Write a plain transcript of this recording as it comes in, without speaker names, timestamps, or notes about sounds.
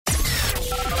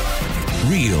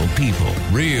Real people,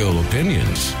 real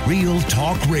opinions, real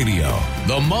talk radio.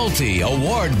 The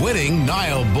multi-award-winning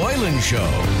Niall Boylan Show.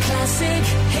 Classic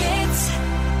hits.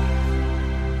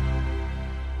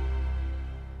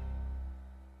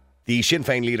 The Sinn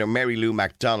Féin leader Mary Lou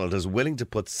MacDonald is willing to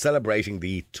put celebrating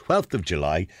the 12th of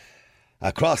July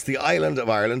across the island of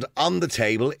Ireland on the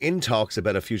table in talks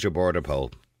about a future border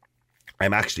poll.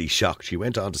 I'm actually shocked. She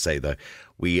went on to say that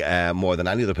we, more than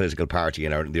any other political party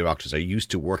in Ireland, the Oireachtas, are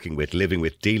used to working with, living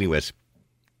with, dealing with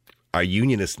our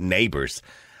unionist neighbours,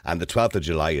 and the 12th of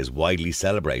July is widely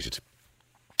celebrated.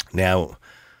 Now,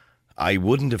 I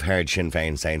wouldn't have heard Sinn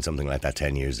Féin saying something like that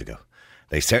 10 years ago.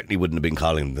 They certainly wouldn't have been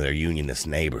calling them their unionist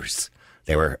neighbours.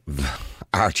 They were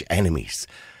arch enemies,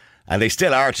 and they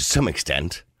still are to some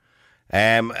extent.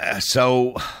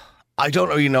 So I don't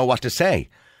really know what to say.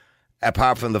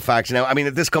 Apart from the fact,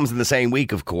 this comes in the same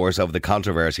week, of course, of the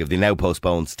controversy of the now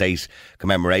postponed state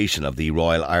commemoration of the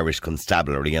Royal Irish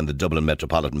Constabulary and the Dublin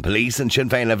Metropolitan Police, and Sinn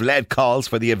Féin have led calls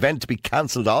for the event to be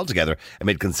cancelled altogether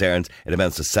amid concerns it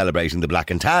amounts to celebrating the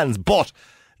Black and Tans, but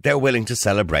they're willing to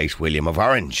celebrate William of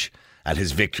Orange and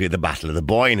his victory at the Battle of the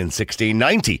Boyne in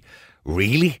 1690.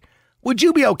 Really? Would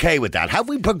you be okay with that? Have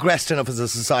we progressed enough as a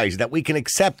society that we can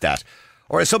accept that?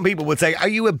 Or as some people would say, are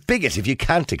you a bigot if you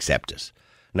can't accept it?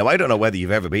 Now, I don't know whether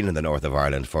you've ever been in the north of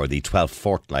Ireland for the 12th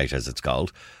fortnight, as it's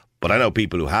called, but I know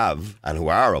people who have and who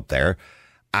are up there,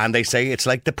 and they say it's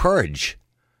like the purge,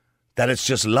 that it's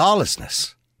just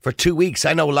lawlessness for 2 weeks.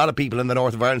 I know a lot of people in the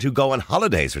north of Ireland who go on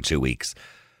holidays for 2 weeks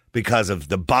because of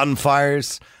the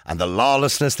bonfires and the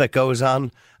lawlessness that goes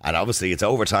on, and obviously it's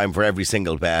overtime for every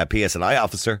single PSNI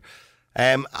officer.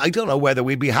 I don't know whether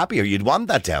we'd be happier. You'd want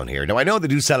that down here. Now, I know they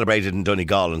do celebrate it in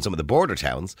Donegal and some of the border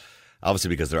towns, obviously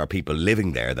because there are people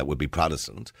living there that would be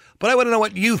Protestant. But I want to know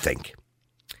what you think.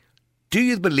 Do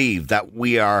you believe that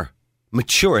we are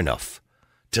mature enough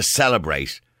to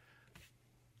celebrate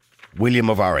William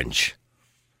of Orange,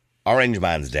 Orange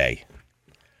Man's Day,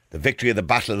 the victory of the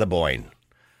Battle of the Boyne,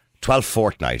 12th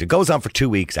fortnight? It goes on for 2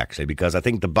 weeks, actually, because I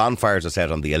think the bonfires are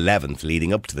set on the 11th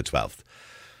leading up to the 12th.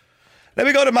 Let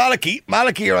me go to Malachy.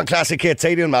 Malachy, you're on Classic Hits. How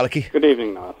you doing, Malachy? Good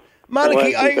evening, Niall.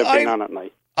 Malachy,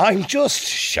 night. I'm just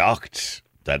shocked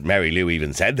that Mary Lou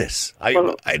even said this.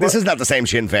 This is not the same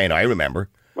Sinn Féin I remember.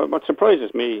 Well, what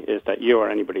surprises me is that you or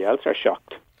anybody else are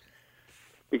shocked,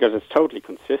 because it's totally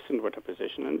consistent with the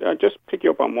position. And I'll just pick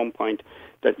you up on one point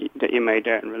that you made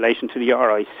there in relation to the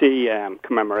RIC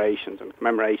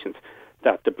commemorations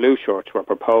that the Blue Shorts were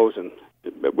proposing,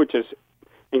 which is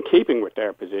in keeping with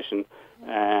their position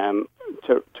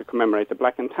to commemorate the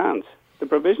Black and Tans. The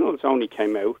Provisionals only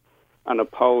came out and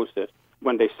opposed it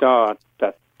when they saw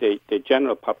that the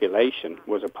general population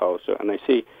was opposed to it. And I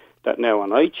see that now on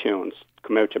iTunes,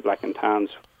 Come Out to Black and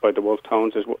Tans by the Wolf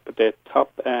Tones is the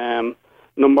top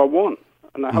number one.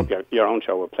 And I hope your own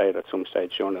show will play it at some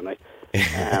stage during the night.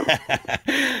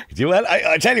 Well,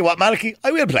 I tell you what, Malachy,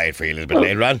 I will play it for you a little bit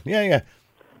later on. Yeah.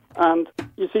 And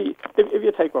you see, if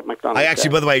you take what McDonald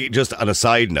by the way, just on a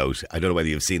side note, I don't know whether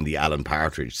you've seen the Alan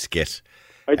Partridge skit.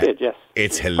 I did, yes.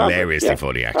 It's hilariously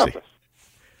funny, actually. Fabulous.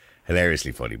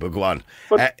 Hilariously funny, but go on.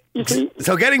 But you see,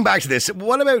 so getting back to this,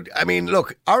 what about,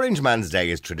 look, Orange Man's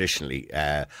Day is traditionally,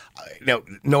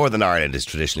 Northern Ireland is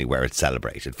traditionally where it's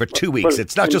celebrated for 2 weeks.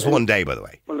 It's not just one day, by the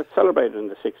way. Well, it's celebrated in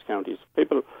the 6 counties.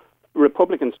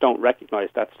 Republicans don't recognise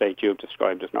that state you've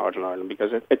described as Northern Ireland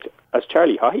because it's, as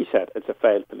Charlie Haughey said, it's a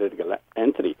failed political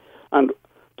entity. And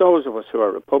those of us who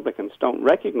are Republicans don't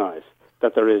recognise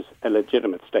that there is a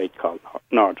legitimate state called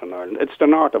Northern Ireland. It's the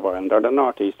north of Ireland, or the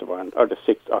northeast of Ireland, or the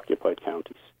 6 occupied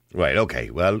counties. Right,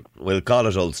 okay. Well, we'll call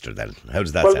it Ulster then. How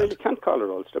does that sound? Well, you can't call it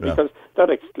Ulster because that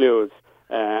excludes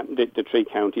the 3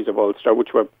 counties of Ulster,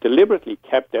 which were deliberately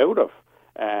kept out of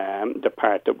the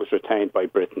part that was retained by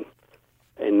Britain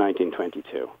in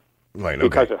 1922. Right, okay.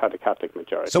 Because it had a Catholic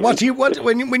majority. So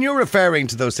when you're referring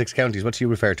to those 6 counties, what do you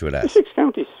refer to it as? The 6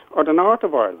 counties, or the north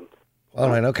of Ireland. All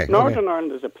right, okay. Northern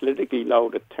Ireland is a politically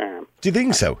loaded term. Do you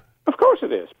think so? Of course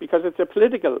it is, because it's a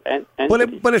political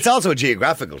entity. But it's also a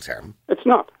geographical term. It's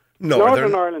not. No,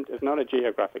 Northern Ireland is not a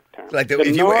geographic term. Like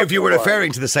if you were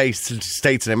referring to the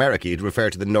states in America, you'd refer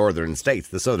to the northern states,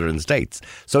 the southern states.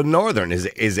 So northern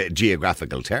is a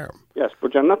geographical term. Yes,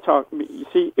 but you're not talking. You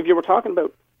see, if you were talking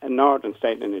about a northern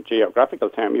state in a geographical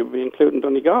term, you would be including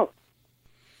Donegal.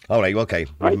 All right, okay.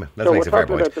 Right? That makes a fair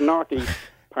point. So we're talking about the northeast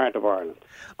part of Ireland.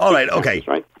 All right, okay.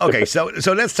 Right? Okay, so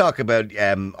let's talk about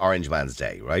Orange Man's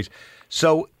Day, right?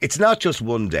 So it's not just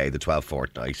one day, the 12th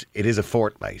fortnight. It is a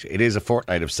fortnight. It is a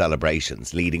fortnight of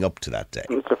celebrations leading up to that day.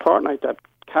 And it's a fortnight that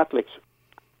Catholics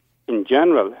in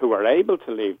general who are able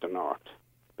to leave the north,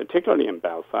 particularly in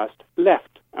Belfast,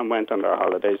 left and went on their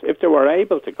holidays, if they were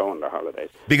able to go on their holidays.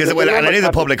 Because and it is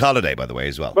a public holiday, by the way,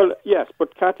 as well. Well, yes,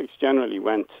 but Catholics generally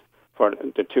went for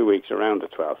the 2 weeks around the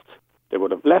 12th. They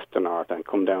would have left the north and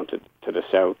come down to the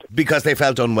south. Because they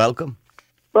felt unwelcome?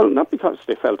 Well, not because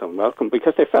they felt unwelcome,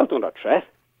 because they felt under threat.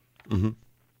 Mm-hmm.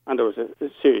 And there was a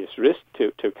serious risk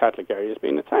to Catholic areas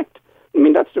being attacked. I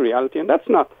mean, that's the reality, and that's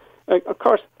not... of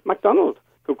course, MacDonald,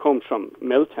 who comes from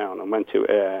Milltown and went to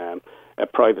a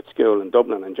private school in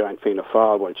Dublin and joined Fianna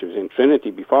Fáil while she was in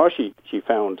Trinity before she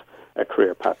found a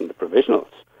career path in the provisionals,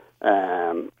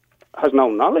 has no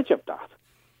knowledge of that.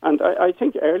 And I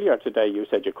think earlier today you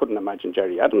said you couldn't imagine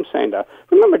Gerry Adams saying that.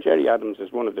 Remember, Gerry Adams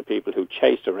is one of the people who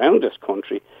chased around this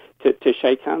country to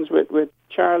shake hands with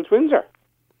Charles Windsor,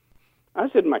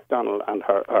 as did MacDonald, and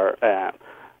her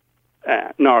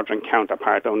northern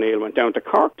counterpart O'Neill went down to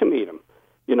Cork to meet him.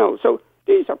 You know, so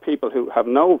these are people who have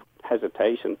no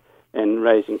hesitation in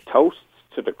raising toasts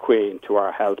to the Queen, to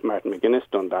our health. Martin McGuinness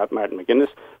done that. Martin McGuinness,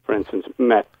 for instance,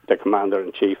 met the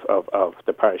Commander-in-Chief of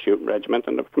the Parachute Regiment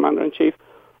and the Commander-in-Chief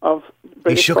of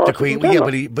British He shook Forces the Queen. in Yeah,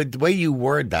 general. but the way you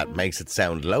word that makes it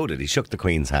sound loaded. He shook the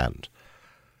Queen's hand.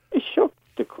 He shook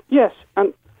the... Yes,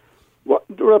 and what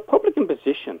the Republican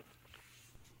position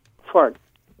for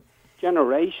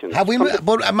generations... Have we,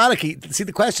 but Malachy, see,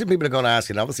 the question people are going to ask,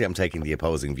 and obviously I'm taking the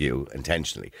opposing view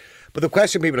intentionally, but the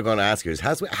question people are going to ask you is,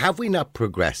 have we not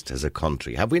progressed as a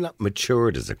country? Have we not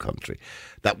matured as a country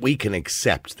that we can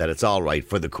accept that it's all right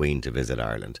for the Queen to visit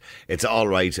Ireland? It's all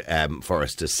right for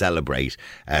us to celebrate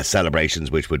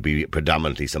celebrations which would be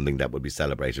predominantly something that would be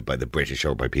celebrated by the British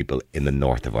or by people in the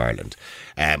north of Ireland,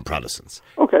 Protestants.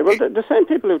 Okay, well, the same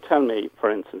people who tell me,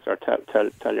 for instance, or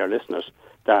tell your listeners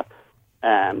that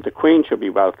the Queen should be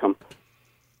welcome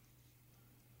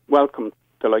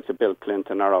the likes of Bill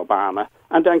Clinton or Obama,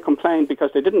 and then complain because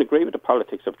they didn't agree with the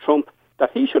politics of Trump that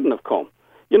he shouldn't have come.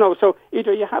 You know, so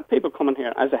either you have people coming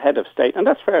here as a head of state, and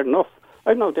that's fair enough. I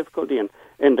have no difficulty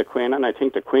in the Queen, and I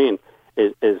think the Queen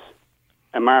is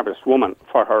a marvellous woman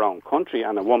for her own country,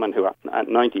 and a woman who, at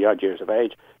 90-odd years of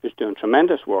age, is doing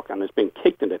tremendous work and has been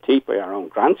kicked in the teeth by her own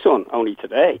grandson only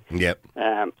today. Yep.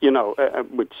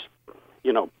 Which,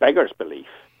 beggars belief.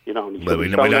 Well,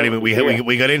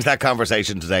 we got into that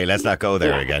conversation today. Let's not go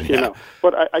there again. Yeah.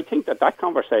 But I think that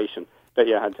conversation that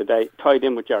you had today tied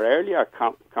in with your earlier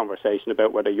conversation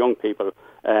about whether young people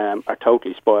are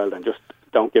totally spoiled and just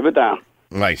don't give a damn.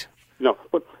 Right.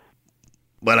 But...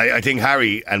 Well, I think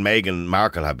Harry and Meghan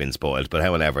Markle have been spoiled, but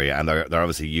however, and they're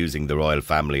obviously using the royal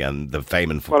family and the fame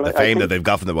that they've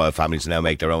got from the royal family to now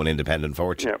make their own independent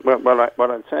fortune. Yeah. Well,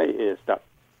 what I'd say is that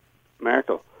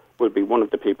Merkel will be one of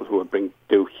the people who would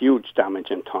do huge damage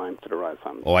in time to the royal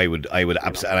family. Oh, I would,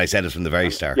 and I said it from the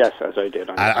very start. Yes, as I did.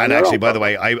 And actually, by the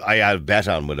way, I have bet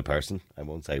on with a person, I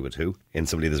won't say with who, in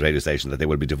somebody at this radio station, that they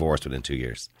will be divorced within 2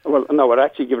 years. Well, no, I'd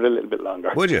actually give it a little bit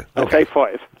longer. Would you? Okay. I'd say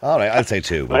 5. All right, I'll say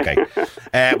 2. Okay.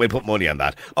 We'll put money on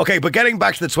that. Okay, but getting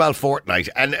back to the 12th fortnight,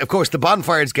 and of course the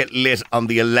bonfires get lit on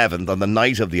the 11th, on the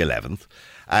night of the 11th.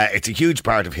 It's a huge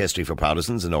part of history for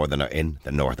Protestants in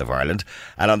the north of Ireland.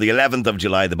 And on the 11th of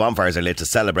July, the bonfires are lit to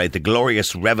celebrate the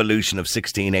glorious revolution of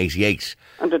 1688.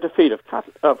 And the defeat of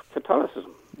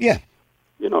Catholicism. Yeah.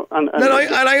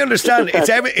 I understand.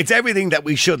 It's everything that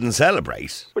we shouldn't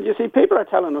celebrate. But you see, people are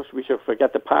telling us we should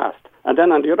forget the past. And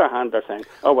then on the other hand, they're saying,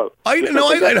 oh, well...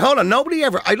 hold on.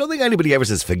 I don't think anybody ever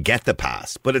says forget the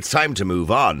past, but it's time to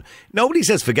move on. Nobody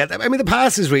says forget that. I mean, the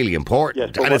past is really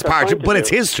important. Yes, and it's it's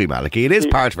history, Malachy. It is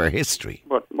part of our history.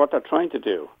 But what they're trying to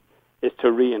do is to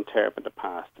reinterpret the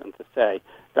past and to say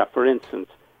that, for instance,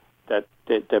 that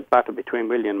the battle between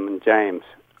William and James,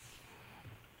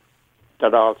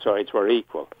 that all sides were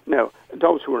equal. Now,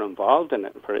 those who were involved in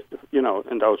it,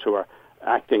 and those who were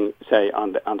acting, say,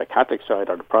 on the Catholic side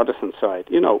or the Protestant side,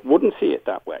 wouldn't see it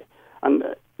that way. And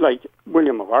like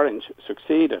William of Orange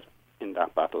succeeded in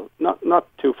that battle, not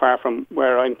too far from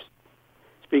where I'm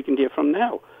speaking to you from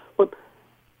now. But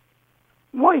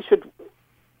why should...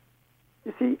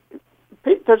 You see,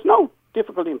 there's no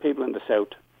difficulty in people in the South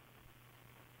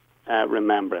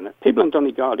remembering it. People in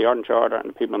Donegal, the Orange Order, and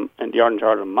the people in the Orange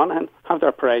Order in Monaghan have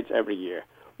their parades every year.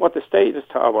 What the state is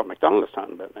what MacDonald is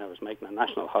talking about now is making a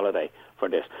national holiday for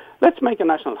this. Let's make a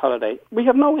national holiday. We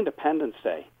have no Independence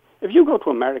Day. If you go to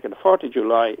America, the 4th of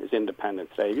July is Independence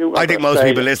Day. I think most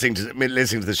people listening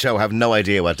to the show have no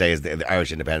idea what day is the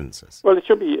Irish independence is. Well, it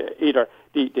should be either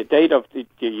the date of the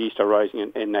Easter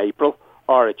Rising in April,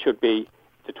 or it should be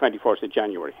the 24th of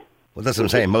January. Well, that's what I'm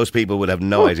saying. Most people would have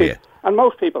no idea. And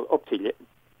most people, up to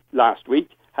last week,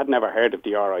 had never heard of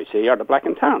the RIC or the Black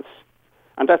and Tans.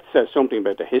 And that says something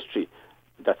about the history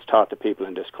that's taught to people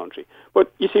in this country.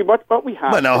 But you see, what we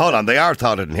have... Well, now, hold on. They are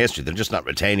taught it in history. They're just not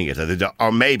retaining it.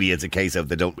 Or maybe it's a case of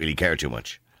they don't really care too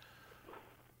much.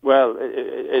 Well,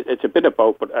 it's a bit of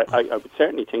both, but I would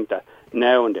certainly think that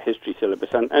now in the history syllabus,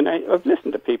 and I've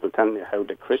listened to people telling me how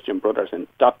the Christian Brothers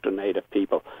indoctrinated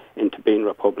people into being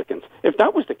Republicans. If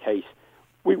that was the case,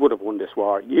 we would have won this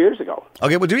war years ago.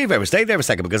 Okay, well, do me a favour. Stay there for a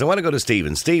second because I want to go to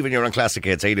Stephen. Stephen, you're on Classic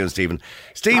Hits. How you doing, Stephen?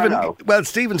 Stephen, well,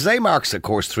 Stephen, today marks, of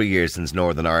course, 3 years since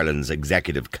Northern Ireland's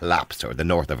executive collapsed, or the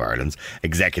north of Ireland's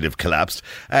executive collapsed.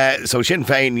 So Sinn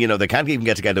Féin, they can't even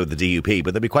get together with the DUP,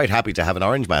 but they'd be quite happy to have an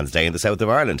Orange Man's Day in the south of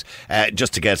Ireland,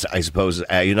 just to get, I suppose,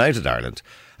 United Ireland.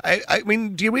 I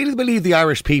mean, do you really believe the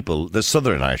Irish people, the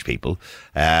southern Irish people,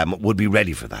 would be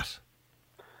ready for that?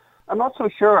 I'm not so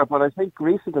sure, but I think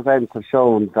recent events have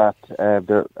shown that, and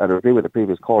I agree with the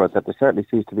previous caller, that there certainly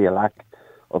seems to be a lack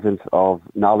of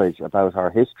knowledge about our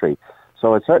history.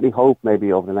 So I'd certainly hope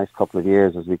maybe over the next couple of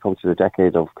years, as we come to the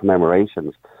decade of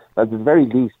commemorations, that at the very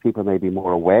least people may be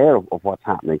more aware of what's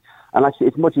happening. And actually,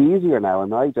 it's much easier now. In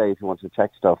my day, if you want to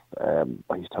check stuff, I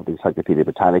used to have the Encyclopedia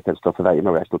Britannica and stuff like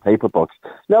that, actual paper books.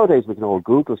 Nowadays, we can all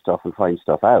Google stuff and find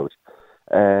stuff out,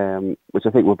 which I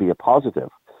think would be a positive.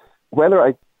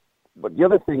 But the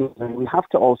other thing is that we have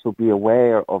to also be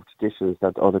aware of traditions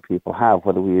that other people have,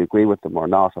 whether we agree with them or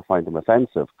not or find them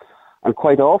offensive. And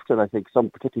quite often, I think,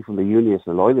 particularly from the unionist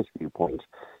and loyalist viewpoint,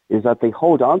 is that they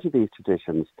hold on to these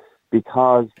traditions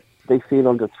because they feel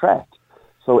under threat.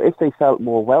 So if they felt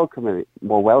more welcomed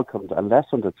and less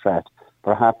under threat,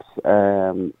 perhaps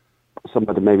some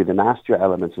of the nastier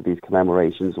elements of these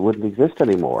commemorations wouldn't exist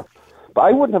anymore. But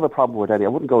I wouldn't have a problem with any. I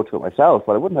wouldn't go to it myself,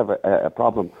 but I wouldn't have a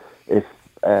problem if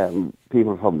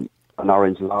people from an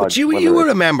Orange Lodge... But you were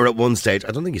a member at one stage.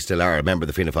 I don't think you still are a member of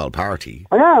the Fianna Fáil party.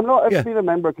 I am. No, I've been a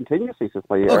member continuously since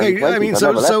my early 20s. I mean,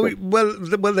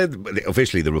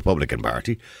 officially the Republican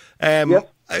Party. Yes.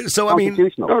 So, I mean...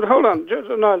 No, hold on.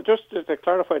 Just to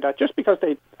clarify that, just because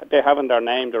they haven't their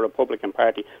name, the Republican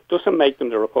Party, doesn't make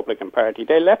them the Republican Party.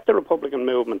 They left the Republican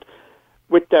movement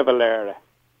with De Valera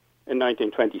in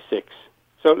 1926.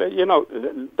 So,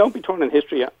 don't be turning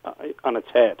history on its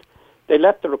head. They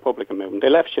left the Republican movement. They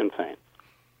left Sinn Féin.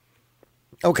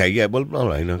 Okay, yeah, well, all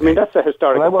right. Okay. I mean, that's a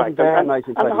historical fact.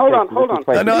 And hold on.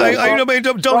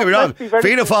 Don't get me wrong.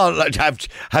 Fianna Fáil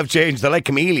have changed. They're like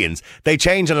chameleons. They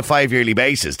change on a 5-yearly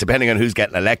basis, depending on who's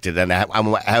getting elected and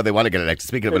how they want to get elected.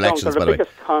 Speaking of elections, by the way. They're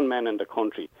the biggest con men in the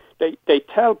country. They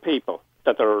tell people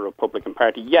that they're a Republican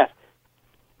Party, yet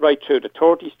right through the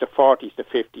 30s, the 40s, the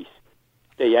 50s,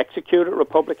 they executed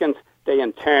Republicans, they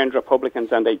interned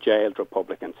Republicans, and they jailed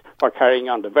Republicans for carrying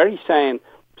on the very same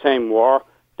war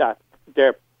that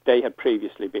they had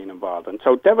previously been involved in.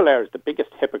 So De Valera is the biggest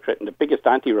hypocrite and the biggest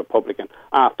anti-Republican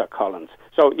after Collins.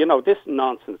 So, this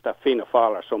nonsense that Fianna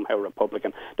Fáil are somehow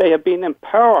Republican. They have been in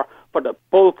power for the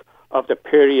bulk of the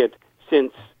period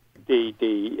since the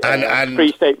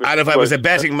Free State... And if I was a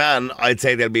betting man, I'd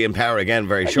say they'll be in power again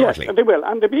very shortly. Yes, they will.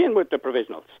 And they'll be in with the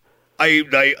provisionals.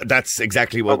 That's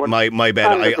exactly what my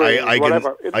bet.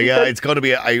 It's going to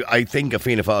be. I think a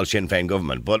Fianna Fáil Sinn Féin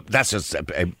government, but that's just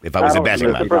if I was a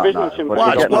betting man.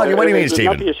 What do you mean, Stephen?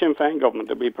 Not be a Sinn Féin government.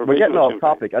 To be we're getting off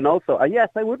topic, and also yes,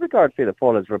 I would regard Fianna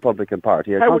Fáil as a Republican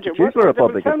Party, a constitutional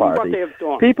Republican Party.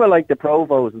 People like the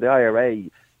Provos and the IRA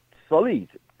sullied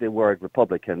the word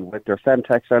Republican with their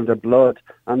Semtex and their blood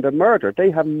and their murder.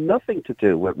 They have nothing to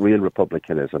do with real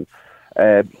republicanism.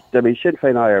 Sinn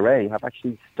Féin IRA have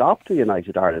actually stopped the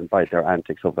United Ireland by their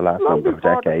antics over the last number of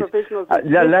decades,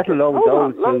 let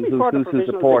alone those who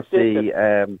support the...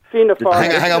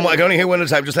 Hang on, I can only hear one at a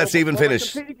time. Just let Stephen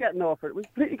finish. We're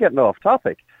completely getting off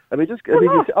topic.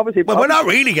 Obviously, well, we're not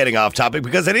really getting off topic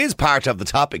because it is part of the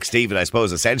topic, Stephen. I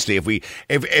suppose essentially, if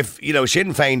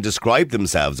Sinn Féin describe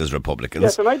themselves as Republicans,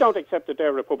 yes, and I don't accept that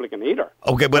they're Republican either.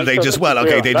 Okay, well they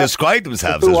describe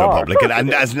themselves as Republican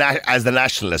and as the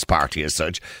Nationalist Party as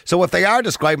such. So if they are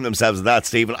describing themselves as that,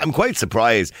 Stephen, I'm quite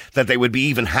surprised that they would be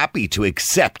even happy to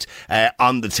accept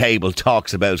on the table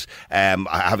talks about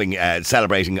having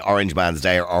celebrating Orange Man's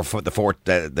Day or for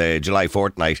the July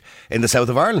fortnight in the south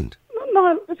of Ireland.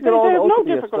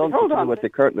 Hold on. With the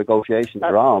current negotiations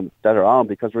that are on,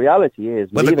 because reality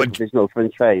is neither Provisional Sinn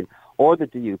Féin or the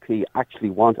DUP actually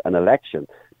want an election,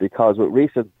 because with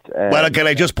recent... can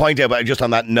I just point out, just on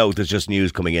that note, there's just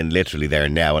news coming in literally there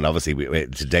now, and obviously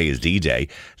today is D-Day,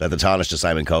 that the Taoiseach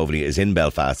Simon Coveney is in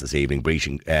Belfast this evening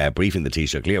briefing the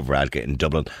Taoiseach Leo Varadkar in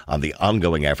Dublin on the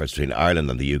ongoing efforts between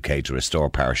Ireland and the UK to restore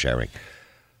power sharing.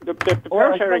 The power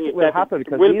Well, I sharing think it will happen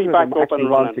because will neither be of back them up actually and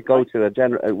want running. to go to a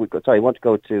general. Want to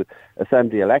go to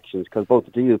assembly elections because both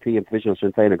the DUP and Provisional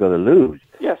Sinn Féin are going to lose.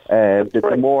 Yes,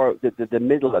 The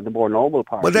middle and the more normal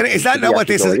parties. Well, then is that not what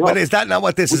this is? But is that not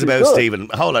what this is about, good. Stephen?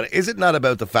 Hold on. Is it not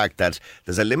about the fact that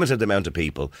there's a limited amount of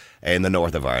people in the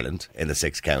north of Ireland, in the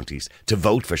 6 counties, to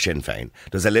vote for Sinn Féin?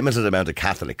 There's a limited amount of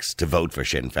Catholics to vote for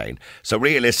Sinn Féin. So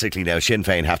realistically, now Sinn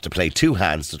Féin have to play 2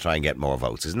 hands to try and get more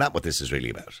votes. Isn't that what this is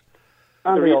really about?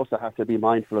 And they also have to be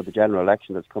mindful of the general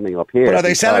election that's coming up here. But are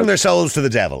they selling their souls to the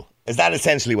devil? Is that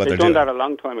essentially what they're doing? They've done that a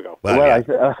long time ago. Well,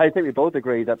 yeah. I think we both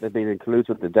agree that they've been in cahoots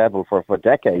with the devil for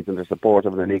decades in their support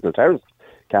of an illegal terrorist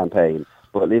campaign.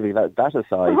 But leaving that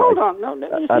aside, hold on. No,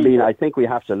 let me I see mean, that. I think we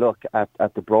have to look at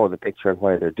the broader picture and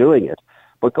why they're doing it.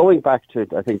 But going back to,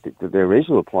 I think, the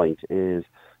original point is,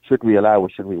 should we allow or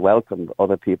should we welcome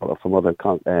other people from other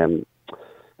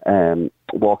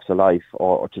walks of life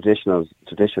or traditions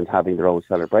having their own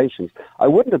celebrations? I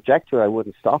wouldn't object to it. I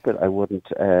wouldn't stop it. I wouldn't.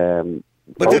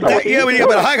 But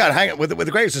hang on. With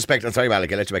the greatest respect, I'm sorry,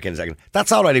 Malik, I'll let you back in a second.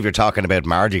 That's all right if you're talking about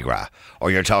Mardi Gras or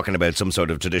you're talking about some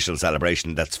sort of traditional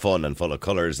celebration that's fun and full of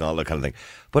colours and all that kind of thing.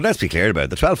 But let's be clear about it.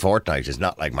 The 12th fortnight is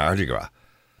not like Mardi Gras.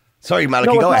 Sorry,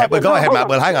 Maliki, go ahead. Well, go ahead, Matt.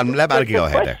 Well, hang on. Let Maliki go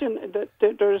ahead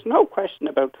there. There is no question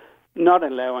about not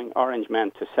allowing Orange men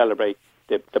to celebrate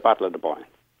the Battle of the Boyne.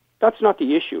 That's not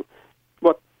the issue.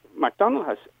 What MacDonald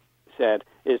has said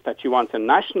is that she wants a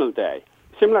national day,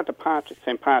 similar to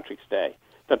St. Patrick's Day,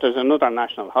 that there's another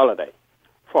national holiday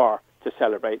to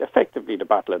celebrate effectively the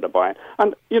Battle of the Boyne.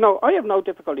 And, I have no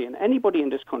difficulty in anybody in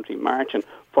this country marching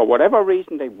for whatever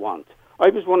reason they want. I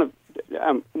was one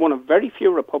of very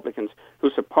few Republicans who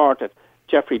supported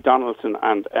Jeffrey Donaldson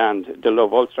and the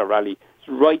Love Ulster rally's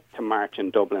right to march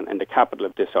in Dublin, in the capital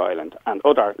of this island, and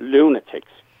other lunatics,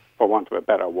 for want of a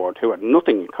better word, who had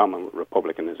nothing in common with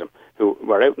republicanism, who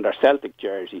were out in their Celtic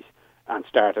jerseys and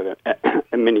started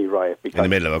a mini riot because, in the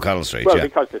middle of O'Connell Street. Well,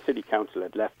 because the city council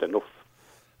had left enough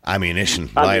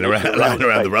ammunition lying around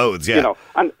the roads. Yeah,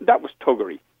 and that was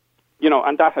thuggery.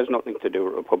 And that has nothing to do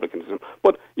with republicanism.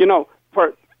 But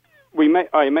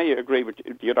I may agree with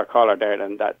the other caller there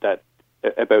and that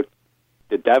about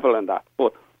the devil and that,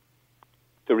 but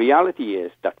the reality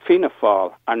is that Fianna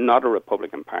Fáil are not a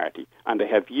Republican party, and they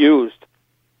have used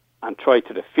and tried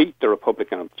to defeat the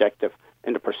Republican objective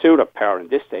in the pursuit of power in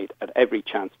this state at every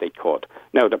chance they could.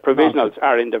 Now, the Provisionals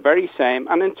are in the very same,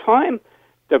 and in time,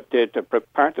 the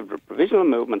part of the Provisional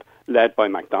movement led by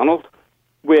MacDonald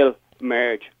will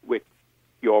merge with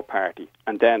your party,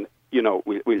 and then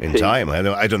we'll in see. time. I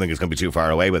don't think it's going to be too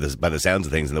far away by the sounds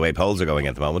of things and the way polls are going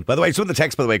at the moment. By the way, some of the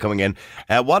text, coming in.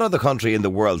 What other country in the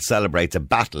world celebrates a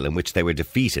battle in which they were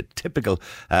defeated? Typical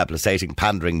placating,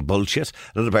 pandering bullshit.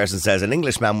 Another person says, an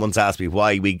Englishman once asked me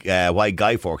why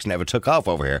Guy Fawkes never took off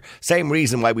over here. Same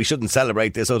reason why we shouldn't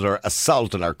celebrate this other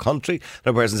assault on our country.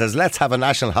 Another person says, let's have a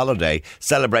national holiday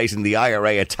celebrating the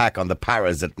IRA attack on the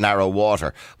paras at Narrow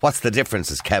Water. What's the difference,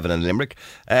 says Kevin in Limerick.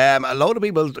 A load of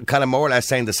people kind of more or less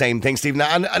saying the same thing, Stephen,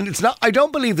 and it's not. I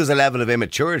don't believe there's a level of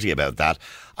immaturity about that.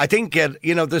 I think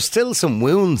there's still some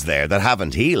wounds there that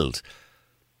haven't healed.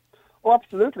 Oh,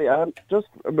 absolutely. I just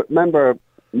remember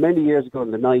many years ago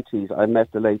in the 90s, I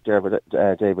met the late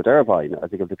David Irvine, I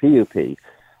think of the PUP,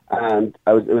 and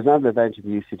it was at an event at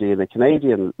the UCD, and a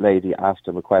Canadian lady asked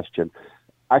him a question,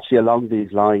 actually along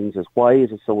these lines, as why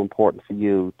is it so important for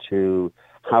you to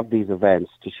have these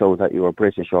events to show that you are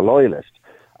British or loyalist?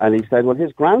 And he said, well,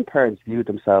 his grandparents viewed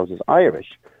themselves as Irish,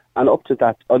 and up to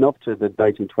the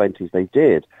 1920s they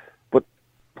did. But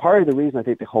part of the reason I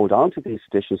think they hold on to these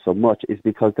traditions so much is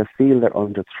because they feel they're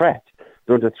under threat.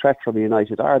 They're under threat from the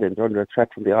United Ireland, they're under a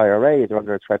threat from the IRA, they're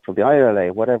under a threat from the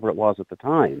ILA, whatever it was at the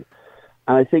time.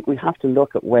 And I think we have to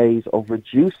look at ways of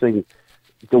reducing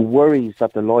the worries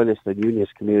that the loyalist and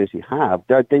unionist community have.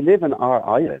 They live in our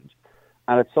island.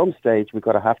 And at some stage, we've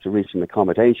got to have to reach an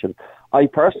accommodation. I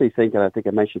personally think, and I think I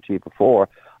mentioned to you before,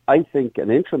 I think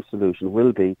an interim solution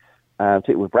will be,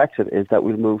 with Brexit, is that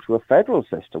we'll move to a federal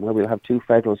system where we'll have 2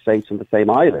 federal states on the same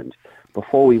island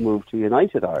before we move to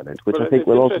United Ireland, which I think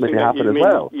will ultimately happen as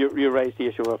well. You raised the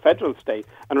issue of a federal state.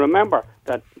 And remember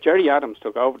that Gerry Adams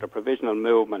took over the provisional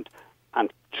movement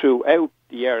and threw out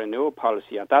the Air Renewal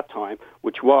policy at that time,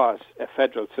 which was a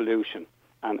federal solution,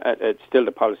 and it's still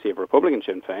the policy of Republican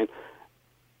Sinn Féin,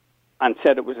 and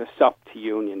said it was a sop to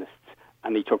unionists,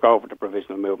 and he took over the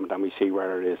provisional movement, and we see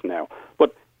where it is now.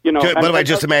 But by the way,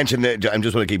 just to mention, I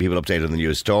just want to keep people updated on the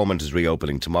news. Stormont is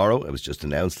reopening tomorrow. It was just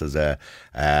announced as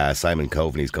Simon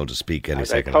Coveney is going to speak any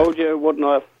second. I told you, wouldn't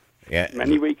I?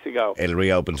 Many weeks ago. It'll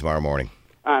reopen tomorrow morning.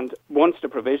 And once the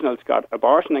provisionals got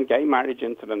abortion and gay marriage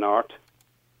into the north,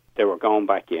 they were going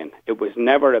back in. It was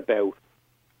never about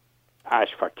ash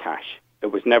for cash.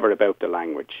 It was never about the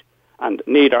language. And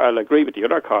neither, I'll agree with the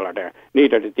other caller there,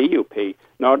 neither the DUP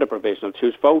nor the provisionals,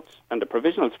 whose votes, and the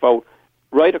provisionals vote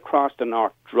right across the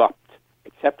north dropped,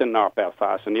 except in North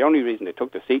Belfast. And the only reason they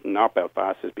took the seat in North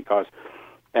Belfast is because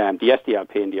the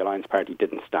SDLP and the Alliance Party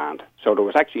didn't stand. So there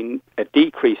was actually a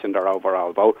decrease in their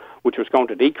overall vote, which was going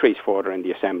to decrease further in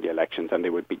the Assembly elections, and they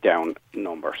would be down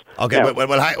numbers. Okay, now,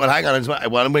 well, hang on as well.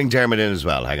 Well, I'm bringing Dermot in as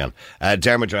well. Hang on.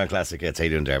 Dermot, John Classic Hits. How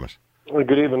you doing, Dermot? Well,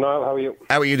 good evening, Niall. How are you?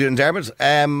 How are you doing, Dermot?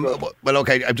 Well,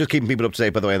 okay, I'm just keeping people up to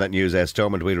date, by the way, on that news.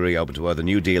 Stormont will reopen to the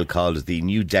new deal called the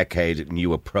New Decade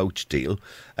New Approach deal,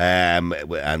 and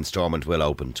Stormont will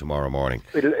open tomorrow morning.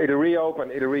 It'll reopen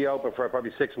for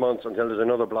probably 6 months until there's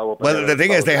another blow-up. Well, the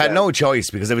thing is, they had no choice,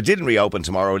 because if it didn't reopen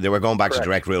tomorrow, they were going back to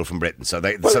direct rule from Britain, so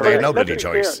they had no bloody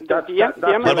choice.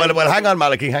 Well, hang on,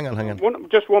 Malachy, hang on.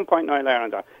 Just 1 point, Niall, on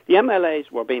that. The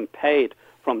MLAs were being paid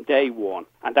from day one,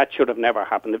 and that should have never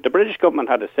happened. If the British government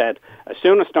had said, as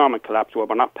soon as Stormont collapsed, well,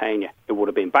 we're not paying you, it would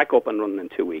have been back up and running in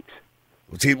 2 weeks.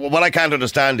 See, what I can't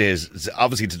understand is,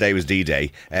 obviously today was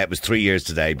D-Day. It was 3 years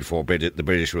today before the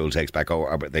British rule takes back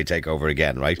over, but they take over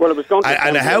again, right? Well, it was going to.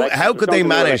 And how could they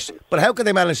manage? But how could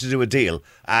they manage to do a deal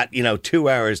at 2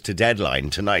 hours to deadline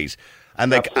tonight,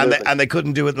 and they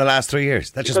couldn't do it in the last 3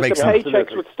 years? That just makes sense. The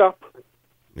paychecks would stop.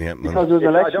 Yeah, because there's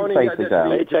election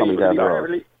faces coming down the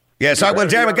road. Yeah, sorry, well,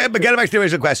 Dermot, get back to the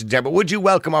original question, Dermot. Would you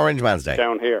welcome Orange Man's Day?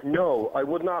 Down here. No, I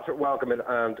would not welcome it,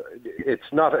 and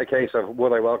it's not a case of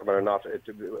would I welcome it or not.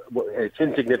 It's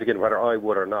insignificant whether I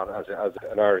would or not as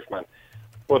an Irishman.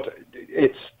 But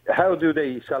it's how do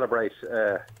they celebrate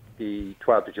the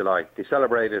 12th of July? They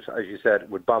celebrate it, as you said,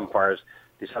 with bonfires.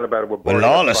 They celebrate it with burning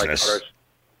lawlessness. of tricolours.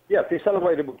 Yeah, they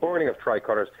celebrate it with burning of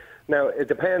tricolours. Now, it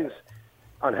depends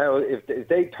on how, if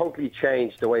they totally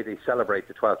change the way they celebrate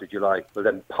the 12th of July, well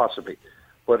then possibly.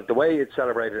 But the way it's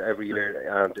celebrated every year,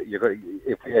 and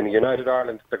if in United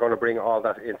Ireland, they're going to bring all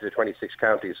that into the 26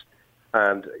 counties.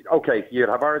 And, okay, you'd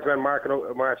have Orange Men marching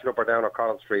up or down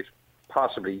O'Connell Street.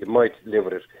 Possibly, you might live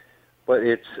with it. But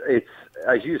it's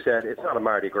as you said, it's not a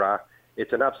Mardi Gras.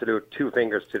 It's an absolute two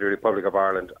fingers to the Republic of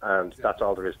Ireland, and that's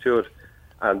all there is to it.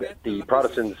 And the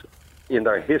Protestants, in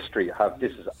their history,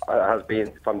 has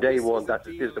been from day one. This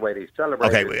is the way they celebrate.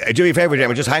 Okay, do me a favour,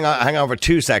 Dermot. Just hang on for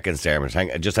 2 seconds, Dermot.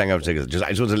 Hang on for 2 seconds. I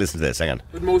just want to listen to this. Hang on.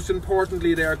 But most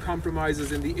importantly, they are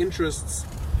compromises in the interests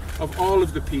of all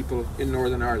of the people in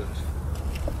Northern Ireland.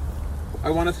 I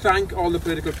want to thank all the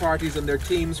political parties and their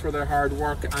teams for their hard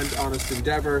work and honest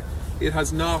endeavour. It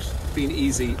has not been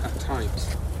easy at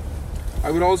times. I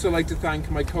would also like to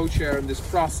thank my co-chair in this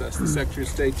process, the Secretary of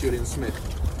State, Julian Smith,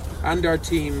 and our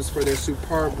teams for their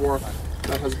superb work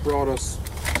that has brought us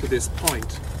to this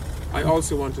point. I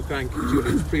also want to thank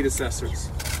Julian's predecessors,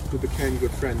 who became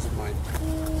good friends of mine.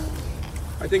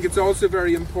 I think it's also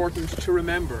very important to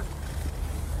remember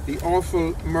the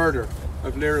awful murder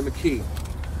of Lyra McKee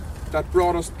that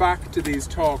brought us back to these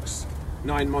talks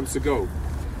 9 months ago.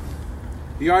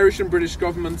 The Irish and British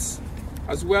governments,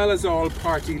 as well as all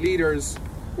party leaders,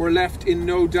 were left in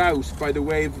no doubt by the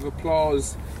wave of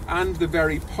applause and the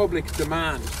very public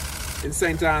demand in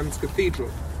St Anne's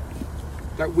Cathedral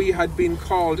that we had been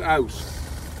called out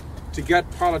to get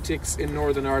politics in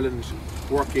Northern Ireland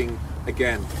working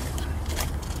again.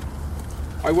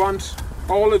 I want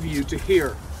all of you to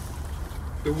hear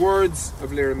the words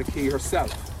of Lyra McKee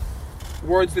herself,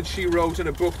 words that she wrote in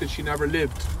a book that she never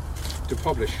lived to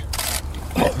publish.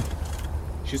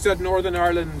 She said Northern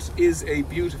Ireland is a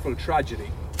beautiful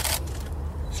tragedy,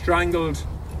 strangled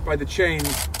by the chain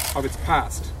of its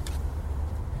past.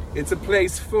 It's a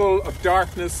place full of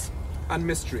darkness and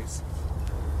mysteries,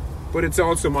 but it's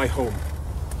also my home.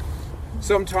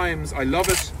 Sometimes I love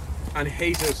it and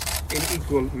hate it in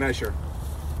equal measure.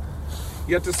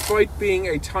 Yet despite being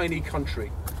a tiny country,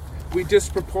 we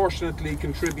disproportionately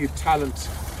contribute talent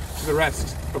to the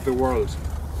rest of the world.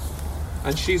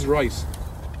 And she's right.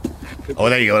 Oh,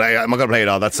 there you go. I'm not going to play it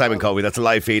all. That's Simon Covey. That's a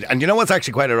live feed. And you know what's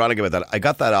actually quite ironic about that? I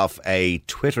got that off a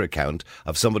Twitter account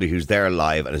of somebody who's there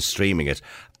live and is streaming it.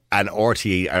 And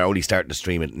RTE are only starting to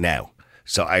stream it now.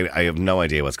 So I have no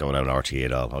idea what's going on in RTE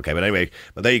at all. Okay, but anyway,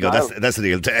 but there you go. That's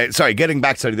the deal. Sorry, getting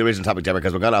back to the original topic, Gemma,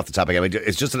 because we're gone off the topic. I mean,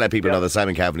 it's just to let people know that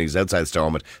Simon Kavanagh is outside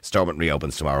Stormont. Stormont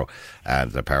reopens tomorrow,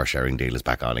 and the power sharing deal is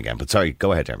back on again. But sorry,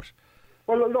 go ahead, Dermot.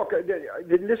 Well, look,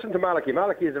 listen to Malachy.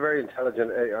 Malachy is a very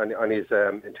intelligent on his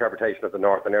interpretation of the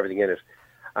North and everything in it.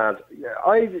 And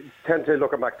I tend to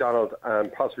look at MacDonald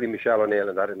and possibly Michelle O'Neill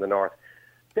and that in the North.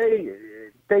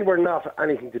 They were not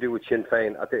anything to do with Sinn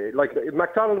Féin. Like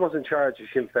MacDonald was in charge of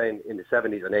Sinn Féin in the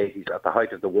 70s and 80s at the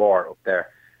height of the war up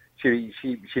there.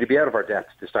 she'd be out of her depth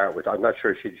to start with. I'm not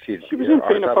sure she'd. She was in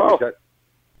Fianna Fáil.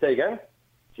 Say again.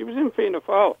 She was in Fianna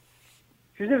Fáil.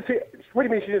 She was in. What do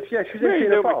you mean? She was in Mary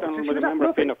Fianna Lou Fáil. MacDonald was a member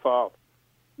of Fianna Fáil.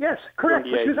 Yes, correct.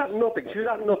 In the But she was at nothing. She was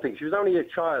at nothing. She was only a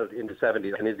child in the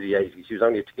 70s and into the 80s. She was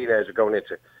only a teenager going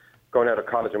out of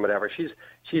college and whatever. She's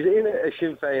in a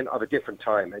Sinn Féin of a different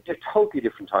time, a totally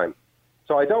different time.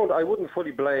 So I wouldn't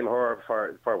fully blame her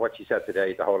for what she said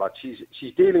today. The whole lot.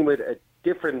 She's dealing with a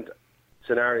different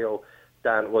scenario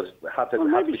than had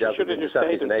to be dealt with in the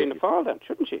 70s and 80s. Maybe she should have stayed in Fianna Fáil then,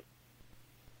 shouldn't she?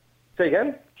 Say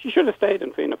again. She should have stayed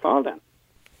in Fianna Fáil then.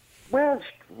 Well,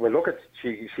 look at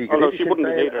she. Although she wouldn't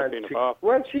be leader of Fianna Fáil.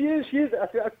 Well, she is.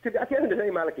 At the end of the day,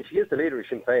 Malachy, she is the leader of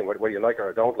Sinn Féin, whether you like her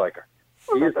or don't like her.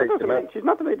 She's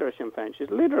not the leader of Sinn Féin. She's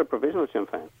the leader of Provisional Sinn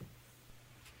Féin.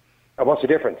 And what's the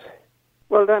difference?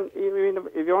 Well, then,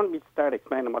 if you want me to start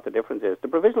explaining what the difference is, the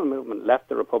Provisional movement left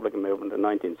the Republican movement in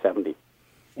 1970.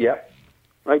 Yeah.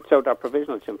 Right, so they're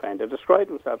Provisional Sinn Féin. They described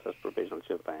themselves as Provisional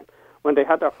Sinn Féin. When they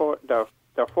had their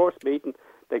first meeting,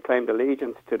 they claimed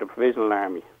allegiance to the Provisional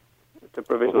Army, the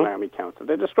Provisional Army Council.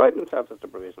 They described themselves as the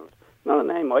Provisionals. Not a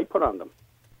name I put on them.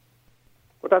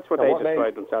 But that's what they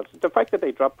described themselves as. The fact that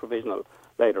they dropped Provisional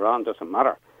later on doesn't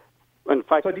matter. In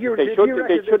fact, they should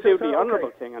do the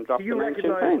honourable thing and drop the name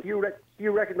Sinn Féin. Do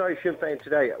you recognise Sinn Féin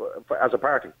today as a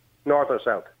party, North or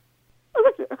South?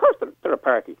 Of course they're a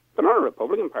party. They're not a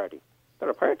Republican party. They're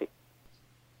a party.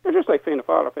 They're just like Fianna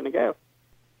Fáil or Fine Gael.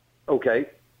 Okay.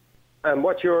 And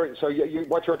what's your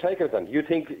take on it then? You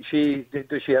think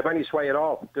does she have any sway at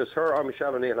all? Does her or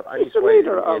Michelle O'Neill have any sway? She's the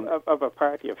leader of a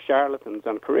party of charlatans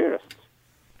and careerists.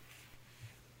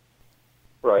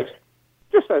 Right.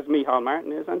 Just as Micheál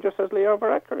Martin is, and just as Leo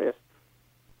Varadkar is.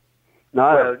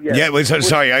 No.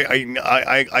 Sorry,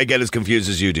 I get as confused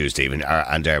as you do, Stephen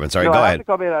and Dermot. Sorry, go I ahead. have to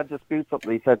come in and dispute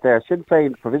something he said there. Sinn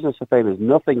Féin, Provisional Sinn Féin is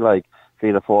nothing like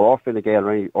Fianna Fáil or Fine Gael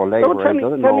or Labour or any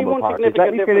other normal party.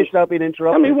 Let me finish without being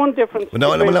interrupted. Tell me one difference.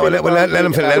 Let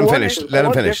him finish. Let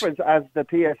him finish. One difference, as the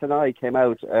PSNI came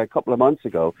out a couple of months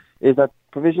ago, is that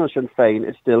Provisional Sinn Féin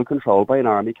is still controlled by an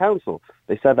army council.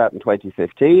 They said that in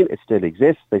 2015. It still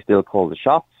exists. They still call the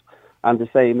shots, and the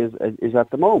same is at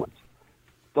the moment.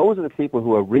 Those are the people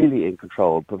who are really in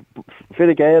control.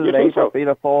 Fine Gael, Labour,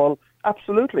 Fianna Fáil,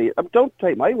 absolutely. Don't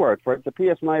take my word for it. The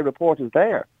PSNI report is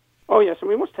there. Oh, yes, and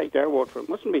we must take their word for it.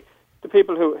 Mustn't we? The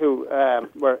people who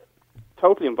were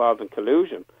totally involved in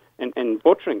collusion, in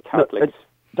butchering Catholics.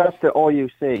 That's the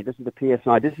RUC. This is the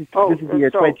PSNI. This is the year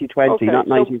 2020, not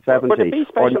 1970. But the B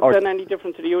specials then any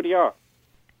different to the UDR?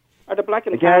 Are the Black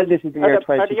and Tans? This is the year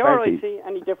 2020. Are the RIC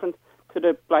any different to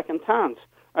the Black and Tans?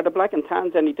 Are the Black and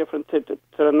Tans any different to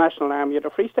the National Army or the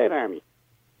Free State Army?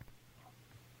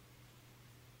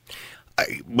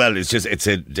 Well, it's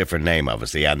a different name,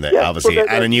 obviously, and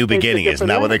a new beginning. Isn't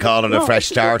that what they call it? A fresh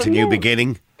start, a new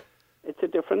beginning. It's a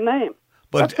different name.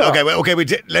 But let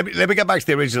me get back to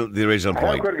the original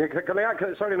point. Can I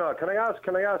ask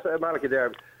Malachy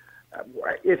there,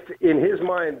 if in his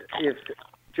mind, if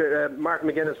Martin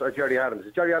McGuinness or Gerry Adams,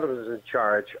 if Gerry Adams is in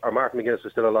charge, or Martin McGuinness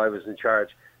was still alive, was in charge,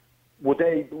 would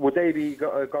they be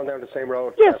gone down the same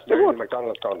road? Yes, as they would.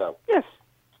 MacDonald's gone down. Yes,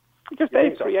 because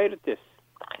they've created this.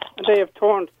 And they have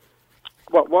turned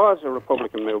what was a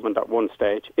Republican movement at one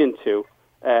stage into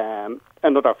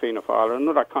another Fianna Fáil,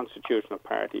 another constitutional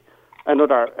party,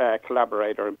 another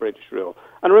collaborator in British rule.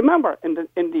 And remember,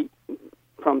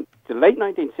 from the late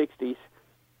 1960s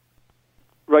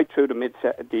right through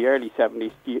the early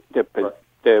 70s,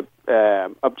 the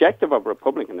objective of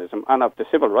republicanism and of the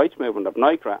civil rights movement of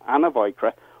NICRA and of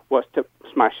ICRA was to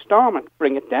smash Stormont,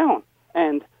 bring it down,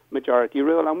 end majority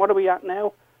rule. And what are we at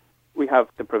now? We have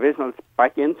the Provisionals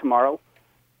back in tomorrow,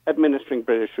 administering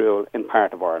British rule in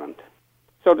part of Ireland.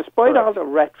 So despite all the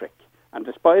rhetoric and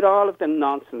despite all of the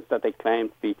nonsense that they claim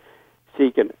to be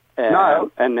seeking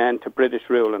an end to British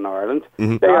rule in Ireland,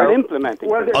 they are implementing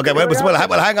it. Okay,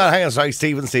 hang on. Sorry,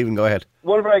 Stephen, go ahead.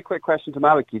 One very quick question to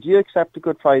Malachy. Do you accept the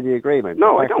Good Friday Agreement?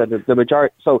 No, I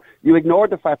don't. So you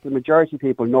ignored the fact that the majority of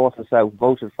people north and south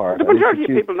voted for it. The majority of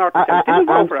people north and south didn't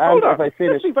vote for it. Hold on,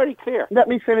 let's be very clear. Let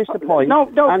me finish the point. No,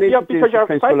 because you're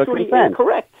factually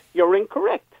incorrect. You're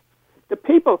incorrect. The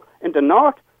people in the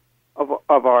north of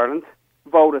Ireland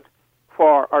voted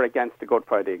for or against the Good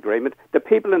Friday Agreement. The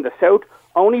people in the south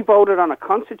only voted on a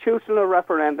constitutional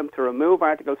referendum to remove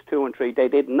Articles 2 and 3. They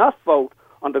did not vote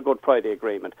on the Good Friday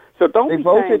Agreement. So don't They be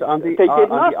voted saying on the they did on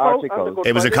not the vote on article. the Good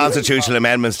It was a Friday Agreement. constitutional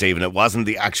amendment, Stephen. It wasn't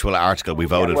the actual article we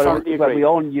voted well, for. Well, we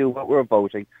all knew what we were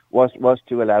voting was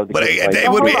to allow the. But Good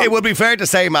Friday. it would be fair to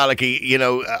say, Malachy,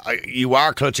 you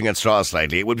are clutching at straws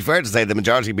slightly. It would be fair to say the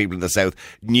majority of people in the South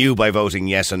knew by voting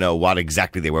yes or no what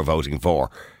exactly they were voting for.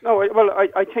 No, well,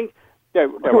 I think...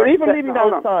 We're even leaving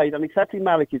that aside and accepting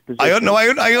Malachy's position.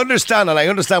 I understand, and I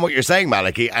understand what you're saying,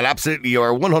 Malachy, and absolutely you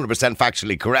are 100%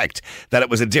 factually correct that it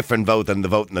was a different vote than the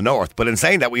vote in the North. But in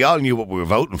saying that, we all knew what we were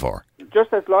voting for.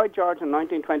 Just as Lloyd George in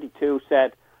 1922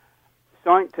 said,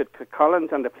 signed to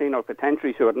Collins and the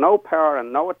plenipotentiaries who had no power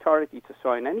and no authority to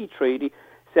sign any treaty,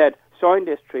 said, sign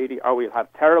this treaty or we'll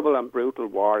have terrible and brutal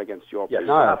war against your people.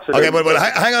 No, absolutely. Okay,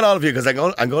 but hang on all of you, because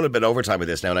I'm going a bit overtime with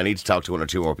this now, and I need to talk to one or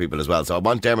two more people as well. So I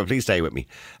want Dermot, please stay with me.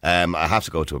 I have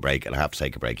to go to a break, and I have to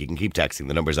take a break. You can keep texting.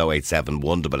 The number is 087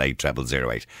 188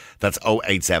 0008. That's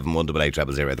 087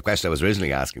 188 0008. The question I was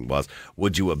originally asking was,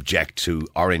 would you object to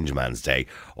Orange Man's Day,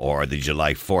 or the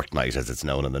July fortnight, as it's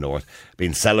known in the North,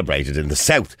 being celebrated in the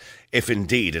South, if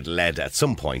indeed it led at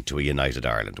some point to a united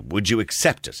Ireland? Would you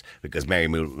accept it? Because Mary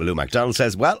Lou MacDonald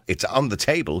says, well, it's on the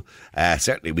table.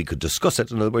 Certainly we could discuss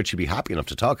it. In other words, she'd be happy enough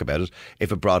to talk about it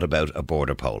if it brought about a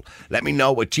border poll. Let me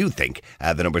know what you think.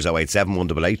 The number's 087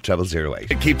 188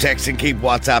 0008. Keep texting, keep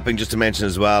WhatsApping. Just to mention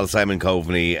as well, Simon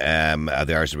Coveney,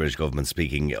 the Irish and British government,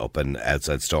 speaking up and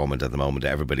outside Stormont at the moment.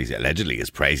 Everybody allegedly is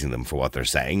praising them for what they're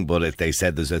saying, but they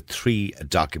said there's 3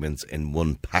 documents in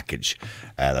one package.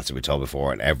 That's what we told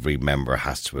before, and every member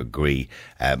has to agree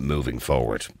moving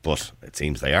forward. But it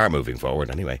seems they are moving forward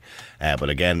anyway.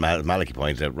 But again, Malachy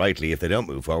pointed out rightly, if they don't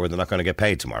move forward, they're not going to get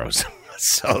paid tomorrow.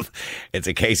 So it's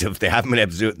a case of they haven't been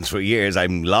able to do it in 3 years.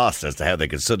 I'm lost as to how they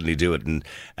could suddenly do it in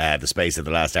the space of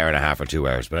the last hour and a half or 2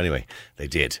 hours. But anyway, they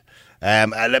did.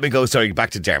 Let me go,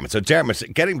 back to Dermot. So Dermot,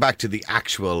 getting back to the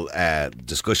actual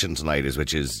discussion tonight,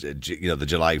 which is the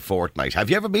July fortnight.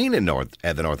 Have you ever been in the north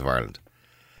of Ireland?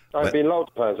 I've been loads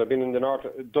of times. I've been in the North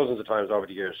dozens of times over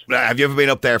the years. Have you ever been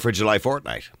up there for July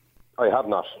fortnight? I have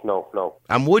not. No.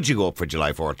 And would you go up for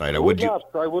July fortnight, or would you? Not.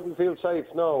 I wouldn't feel safe.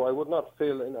 No, I would not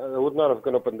feel. I would not have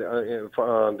gone up on the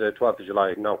 12th of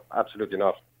July. No, absolutely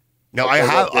not. No, I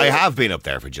have been up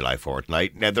there for July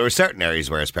fortnight. Now there are certain areas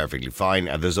where it's perfectly fine,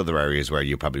 and there's other areas where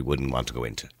you probably wouldn't want to go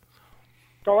into.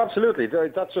 Oh, absolutely.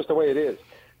 That's just the way it is.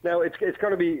 Now it's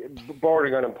going to be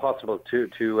bordering on impossible to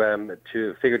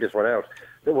figure this one out.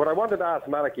 What I wanted to ask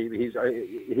Malachy, he's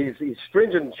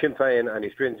stringent Sinn Féin and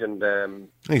he's stringent.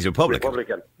 He's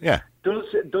Republican. Yeah.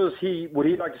 Would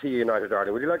he like to see a united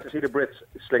Ireland? Would he like to see the Brits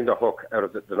sling the hook out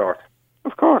of the North?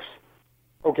 Of course.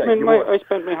 Okay. I mean, I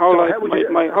spent my whole life.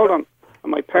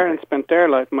 My parents spent their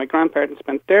life. My grandparents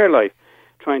spent their life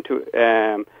trying to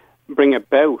bring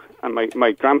about, and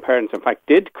my grandparents, in fact,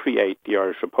 did create the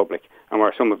Irish Republic, and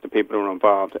were some of the people who were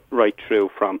involved right through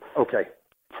from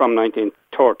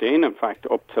 1913, in fact,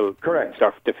 up till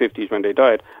the 50s when they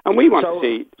died. And we want to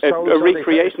see a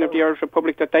recreation of the Irish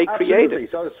Republic that they created.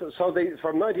 So they,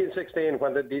 from 1916,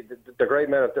 when the great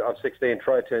men of 16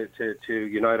 tried to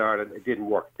unite Ireland, it didn't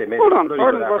work. They made Ireland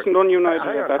wasn't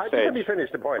ununited at that stage. Let me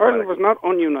finish the point. Ireland was not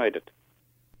ununited.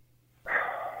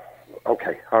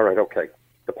 Okay, all right, okay.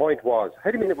 The point was,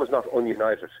 how do you mean it was not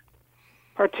ununited?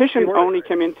 Partition only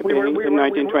came into being in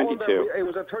 1922. It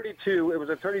was a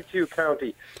 32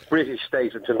 county British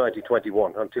state until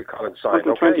 1921, until Collins signed.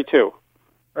 Until 22.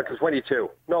 Until 22.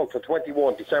 No, until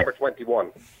 21, December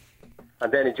 21.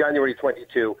 And then in January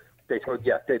 22, they told,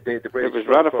 the British... It was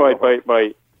ratified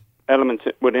by elements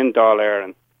within Dáil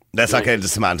Éireann. Let's not get into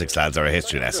semantics, lads, or a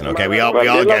history lesson, okay? We all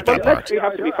get that part. We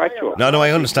have to be factual. No,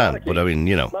 I understand, but I mean,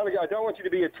 Malachy, I don't want you to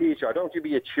be a teacher. I don't want you to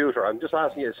be a tutor. I'm just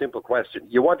asking you a simple question.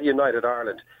 You want a united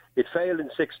Ireland. It failed in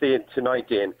 16 to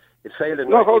 19. It failed in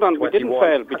 19 No, hold on. We didn't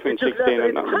fail between 16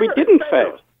 and 19. We didn't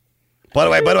fail. By the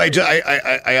way,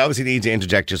 I obviously need to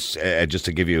interject just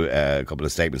to give you a couple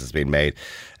of statements that's been made.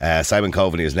 Simon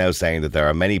Coveney is now saying that there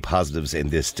are many positives in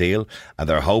this deal, and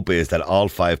their hope is that all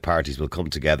 5 parties will come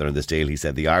together in this deal. He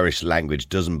said the Irish language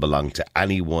doesn't belong to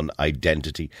any one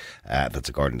identity. That's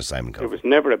according to Simon Coveney. It was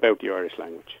never about the Irish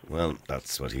language. Well,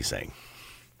 that's what he's saying.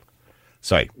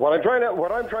 Sorry. What I'm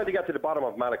trying to get to the bottom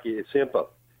of, Malachy, is simple.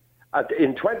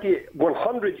 In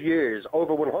 100 years,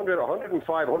 over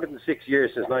 105, 106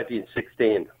 years since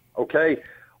 1916, okay,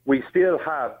 we still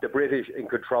have the British in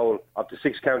control of the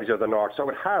 6 counties of the North, so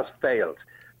it has failed.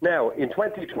 Now, in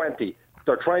 2020,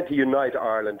 they're trying to unite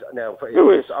Ireland now,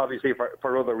 obviously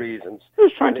for other reasons.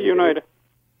 Who's trying to unite it?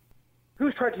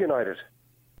 Who's trying to unite it?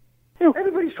 Who?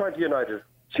 Everybody's trying to unite it.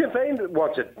 Sinn Féin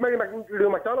wants it. Mary Lou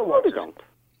MacDonald wants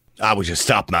it. Would you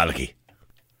stop, Malachy?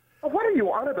 What are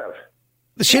you on about?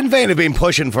 The Sinn Féin have been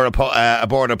pushing for a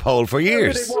border poll for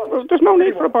years. Well, there's no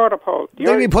need for a border poll.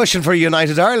 They've been pushing for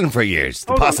United Ireland for years.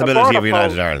 The possibility of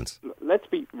United Ireland. Let's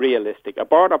be realistic. A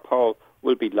border poll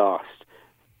will be lost.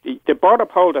 The border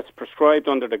poll that's prescribed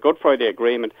under the Good Friday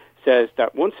Agreement says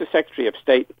that once the Secretary of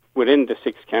State within the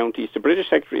 6 counties, the British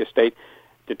Secretary of State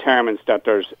determines that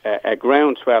there's a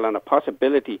groundswell and a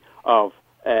possibility of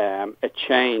a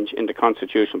change in the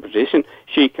constitutional position,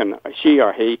 she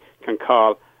or he can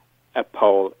call a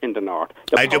poll in the north.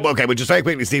 Okay, but just very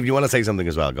quickly, Steve, you want to say something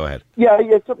as well? Go ahead. Yeah,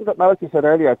 something that Malachy said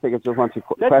earlier. I think I just want to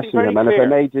question him, and if I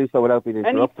may do so without being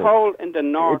interrupted. Any poll in the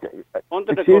north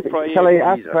under the Good Friday. Shall I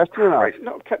ask a question or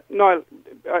not? No.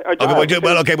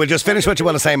 We'll just finish what you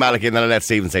want to say, Malachy, and then I'll let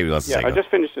Stephen say what he wants to say. I'll just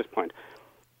finish this point.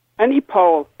 Any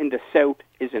poll in the south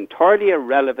is entirely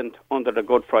irrelevant under the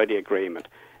Good Friday Agreement.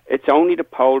 It's only the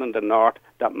poll in the north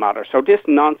that matters. So this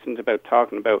nonsense about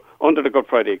talking about under the Good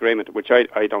Friday Agreement, which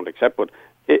I don't accept, but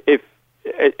if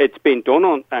it's been done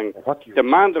on and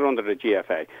demanded under the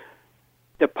GFA,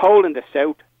 the poll in the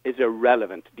south is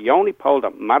irrelevant. The only poll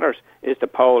that matters is the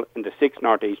poll in the 6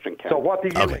 northeastern counties. So what do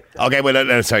you accept? Okay,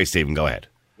 well, sorry, Stephen, go ahead.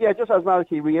 Yeah, just as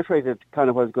Malachy reiterated kind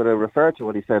of what I was going to refer to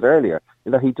what he said earlier,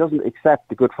 in that he doesn't accept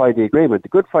the Good Friday Agreement. The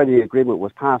Good Friday Agreement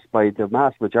was passed by the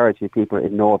vast majority of people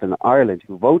in Northern Ireland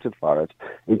who voted for it,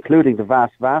 including the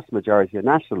vast, vast majority of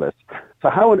nationalists. So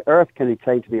how on earth can he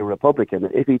claim to be a Republican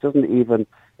if he doesn't even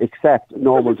accept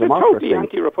normal democracy?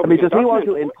 Totally does he want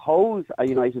to impose a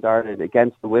United Ireland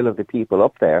against the will of the people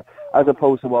up there, as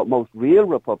opposed to what most real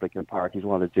Republican parties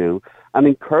want to do, and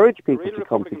encourage people to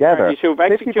come together? Well,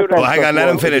 hang on, let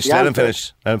him finish. Let him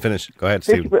finish. Go ahead,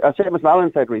 Stephen. As Seamus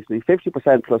Mallon said recently,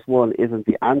 50% plus 1 isn't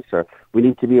the answer. We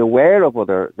need to be aware of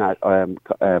other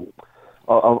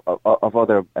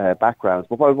backgrounds.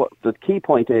 But what the key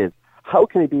point is, how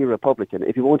can he be a Republican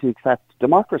if he won't accept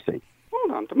democracy?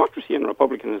 Hold on, democracy and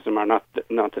republicanism are not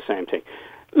the same thing.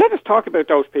 Let us talk about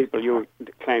those people you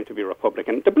claim to be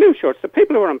Republican. The blue shirts, the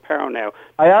people who are in power now.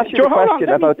 I asked you a question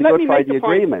about the Good Friday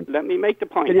Agreement. Let me make the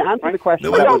point. Can you answer the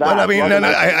question?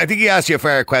 I think he asked you a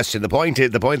fair question. The point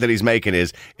that he's making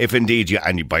is, if indeed you,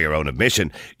 and by your own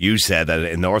admission, you said that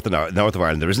in north of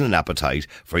Ireland there isn't an appetite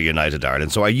for United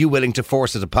Ireland, so are you willing to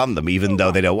force it upon them even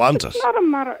though they don't want it? It's not a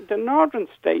matter. The northern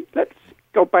state, let's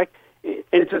go back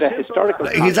into the historical.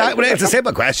 It's a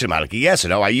simple question, Malachy. Yes or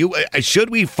no? Are you?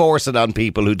 Should we force it on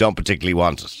people who don't particularly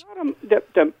want it?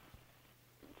 The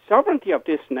sovereignty of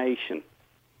this nation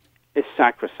is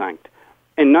sacrosanct.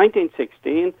 In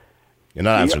 1916, you're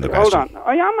not answering the question. Hold on,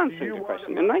 I am answering the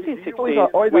question. In 1916,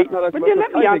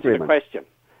 let me answer the question.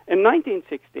 In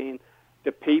 1916,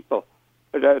 the people,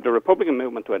 the Republican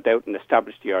movement went out and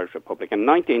established the Irish Republic. In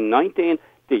 1919,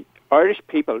 the Irish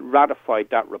people ratified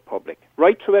that republic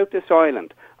right throughout this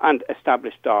island and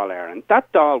established Dáil Éireann. That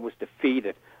Dáil was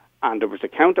defeated, and there was a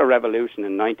counter-revolution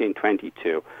in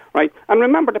 1922, right? And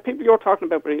remember, the people you're talking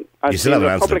about as you still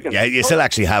haven't Republicans... Yeah, you still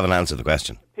actually haven't answered the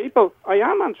question. I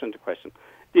am answering the question.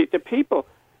 The people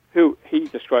who he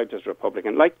described as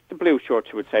Republican, like the blue shirts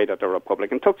who would say that they're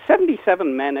Republican, took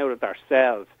 77 men out of their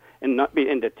cells in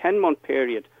the 10-month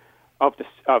period of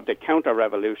the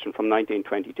counter-revolution from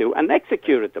 1922 and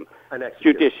executed them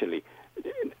judicially.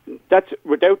 That's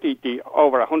without the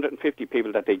over 150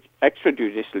 people that they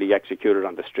extrajudicially executed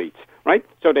on the streets, right?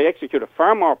 So they executed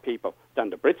far more people than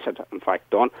the Brits had, in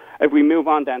fact, done. If we move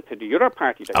on then to the other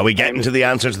party... Are we getting to the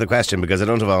answer to the question? Because I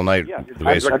don't have all night. Yeah.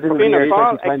 Fianna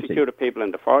Fáil executed people in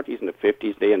the 40s and the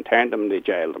 50s. They interned them and they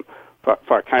jailed them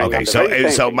for carrying on the very same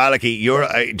thing. Malachy, you're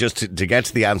just to get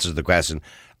to the answer to the question...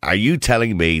 Are you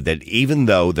telling me that even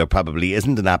though there probably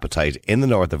isn't an appetite in the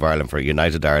north of Ireland for a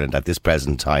United Ireland at this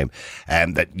present time,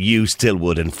 that you still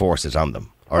would enforce it on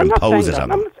them or impose it on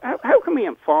them? How can we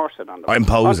enforce it on them? Or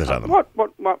impose it on them?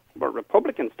 What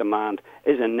Republicans demand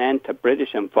is an end to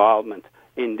British involvement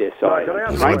in this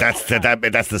island. Right?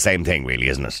 That's the same thing, really,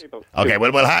 isn't it? Okay,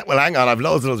 well, hang on. I've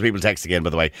loads of people texting in, by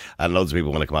the way, and loads of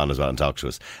people want to come on as well and talk to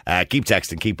us. Keep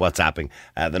texting, keep WhatsApping.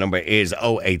 The number is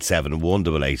 087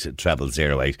 188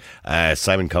 0008.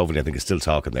 Simon Coveney, I think, is still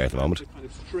talking there at the moment. The kind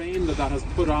of strain that has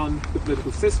put on the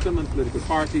political system and political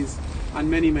parties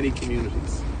and many, many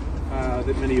communities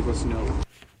that many of us know.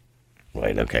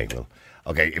 Right, okay, well...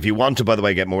 Okay, if you want to, by the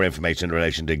way, get more information in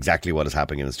relation to exactly what is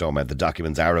happening in the Stormont, the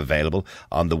documents are available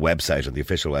on the website, on the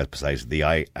official website, the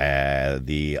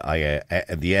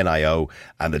NIO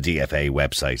and the DFA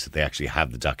website. They actually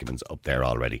have the documents up there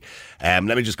already. Let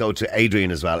me just go to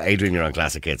Adrian as well. Adrian, you're on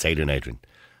Classic Hits. How you doing, Adrian?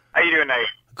 How you doing now?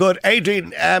 Good.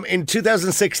 Adrian, in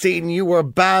 2016, you were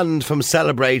banned from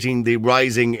celebrating the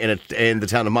rising in the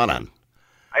town of Monaghan.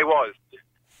 I was,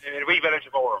 in a wee village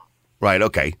of Orem. Right,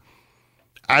 okay.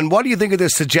 And what do you think of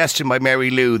this suggestion by Mary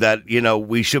Lou that,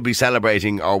 we should be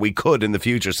celebrating, or we could in the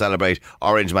future celebrate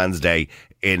Orange Man's Day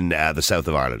in the south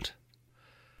of Ireland?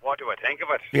 What do I think of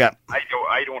it? Yeah.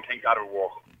 I don't think that would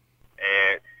work.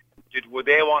 Would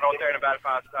they want out there in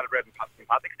Belfast celebrating St.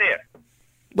 Patrick's Day?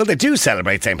 Well, they do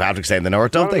celebrate St. Patrick's Day in the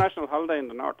north, don't It's they? not a national holiday in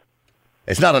the north.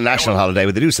 It's not a national holiday,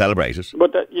 but they do celebrate it.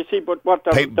 But what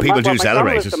People do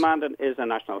celebrate it. demanding is a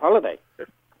national holiday.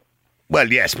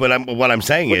 Well, yes, but what I'm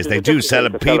saying is they do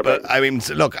celebrate people. I mean,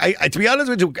 look, to be honest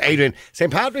with you, Adrian,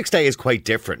 St. Patrick's Day is quite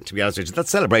different, to be honest with you. That's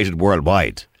celebrated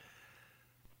worldwide.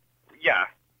 Yeah.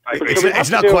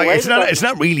 It's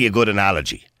not really a good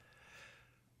analogy.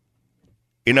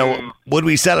 Would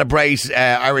we celebrate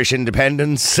Irish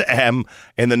independence in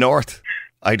the north?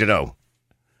 I don't know.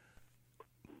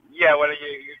 Yeah, well,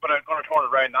 you're going to turn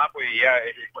it around that way. Yeah,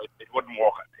 it wouldn't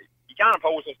work. You can't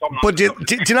impose something. But do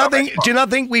you not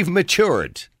think we've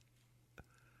matured?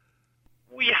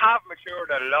 We have matured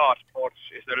a lot, but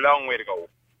it's a long way to go.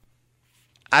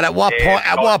 And at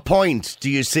what point do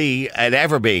you see it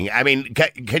ever being? I mean,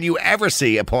 can you ever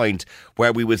see a point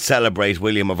where we would celebrate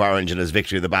William of Orange and his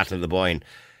victory at the Battle of the Boyne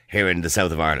here in the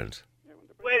south of Ireland?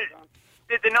 Well,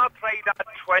 did they not try that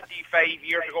 25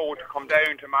 years ago to come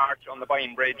down to march on the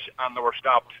Boyne Bridge and they were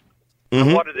stopped? Mm-hmm.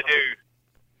 And what did they do?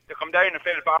 They come down and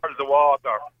fill barrels of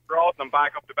water, brought them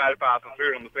back up to Belfast and threw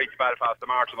them on the street to Belfast to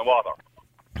march on the water.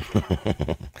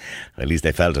 At least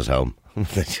they felt at home.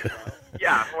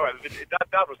 Yeah, well,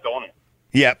 that was done.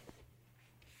 Yeah.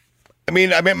 I mean,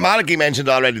 Malachy mentioned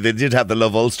already they did have the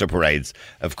Love Ulster parades,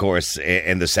 of course,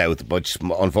 in the south, which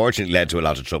unfortunately led to a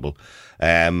lot of trouble.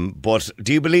 But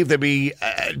do you believe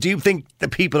do you think the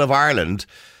people of Ireland,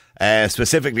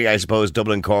 specifically, I suppose,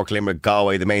 Dublin, Cork, Limerick,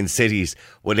 Galway, the main cities,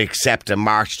 would accept a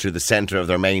march to the centre of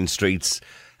their main streets,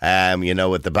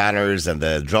 with the banners and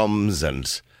the drums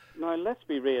and... No, let's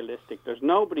be realistic. There's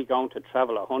nobody going to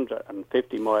travel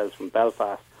 150 miles from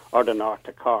Belfast or the north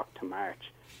to Cork to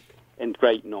march in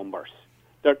great numbers.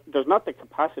 There's not the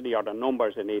capacity or the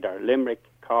numbers in either Limerick,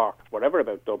 Cork, whatever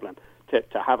about Dublin, to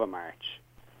have a march.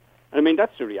 I mean,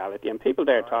 that's the reality. And people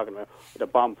there talking about the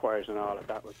bonfires and all of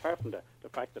that, apart from the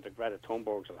fact that the Greta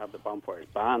Thunbergs will have the bonfires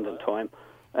banned in time,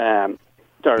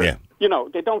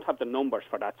 they don't have the numbers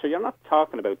for that. So you're not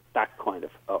talking about that kind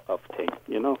of thing,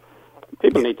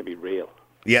 People need to be real.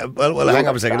 Yeah, well, hang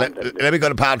on a second. Let me go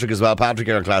to Patrick as well. Patrick,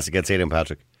 you're on Classic. Get in,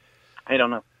 Patrick. I don't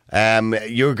know.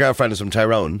 Your girlfriend is from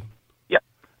Tyrone. Yeah.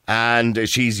 And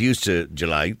she's used to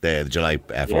July, the July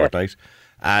fortnight.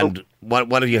 And what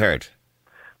have you heard?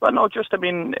 Well, no, I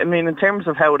mean, in terms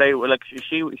of how they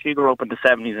she grew up in the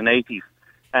 70s and 80s.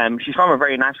 She's from a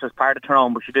very nationalist part of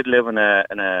Tyrone, but she did live in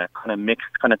a kind of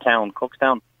mixed kind of town,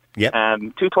 Cookstown. Yeah.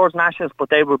 2/3 nationalist, but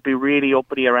they would be really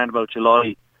uppity around about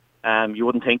July. You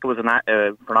wouldn't think it was a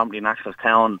predominantly nationalist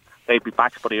town. They'd be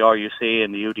backed by the RUC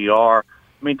and the UDR.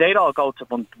 I mean, they'd all go to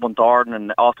Bundoran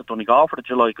and off to Donegal for the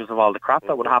July because of all the crap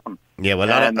that would happen. Yeah, well,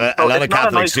 a lot of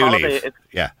Catholics do leave.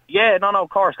 Yeah, no,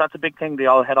 of course, that's a big thing. They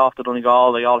all head off to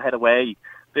Donegal. They all head away.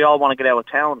 They all want to get out of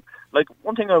town. Like,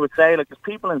 one thing I would say, like, there's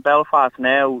people in Belfast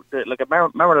now,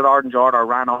 remember that Arden Jordan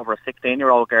ran over a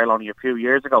 16-year-old girl only a few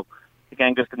years ago.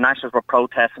 Again, because the nationalists were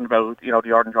protesting about, the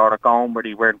Arden Jordan going where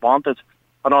they weren't wanted.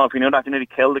 I don't know if you knew that. They nearly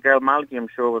killed the girl. Malachy, I'm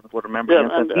sure, would remember. Yeah,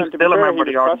 and still a member of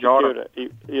the Arden Jordan.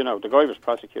 The guy was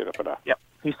prosecuted for that. Yeah,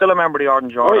 he's still a member of the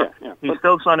Arden Jordan. Oh, yeah. He's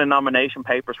still signing nomination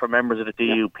papers for members of the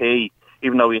DUP,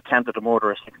 even though he attempted to murder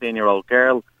a 16-year-old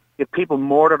girl. You have people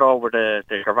murdered over the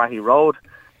Carvahy Road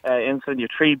incident. You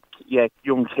have 3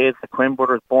 young kids, the Quinn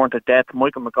brothers, born to death.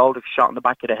 Michael McGoldrick shot in the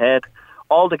back of the head.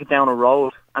 All to get down a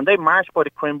road. And they marched by the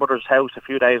Quinn brothers' house a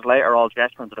few days later, all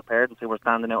gesturing to the parents who were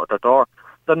standing out at their door.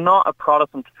 They're not a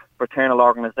Protestant fraternal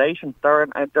organisation. They're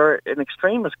an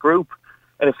extremist group,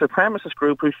 a supremacist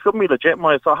group who shouldn't be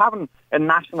legitimised. So having a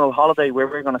national holiday where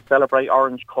we're going to celebrate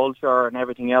orange culture and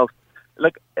everything else,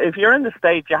 like, if you're in the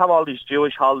States, you have all these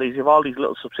Jewish holidays, you have all these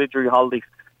little subsidiary holidays.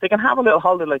 They can have a little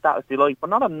holiday like that if they like,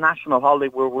 but not a national holiday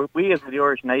where we as the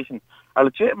Irish nation are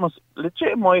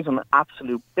legitimising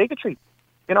absolute bigotry.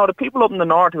 The people up in the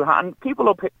north and people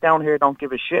up down here don't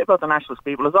give a shit about the nationalist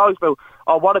people. It's always about,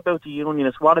 what about the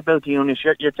unionists? What about the unionists?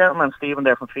 Your gentleman Stephen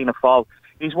there from Fianna Fáil,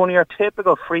 he's one of your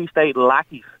typical Free State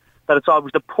lackeys. That it's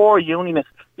always the poor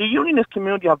unionists. The unionist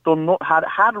community have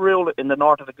had rule in the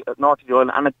north of the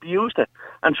island and abused it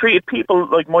and treated people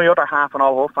like my other half and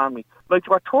all her family like they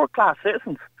were third-class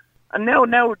citizens. And now,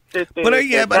 I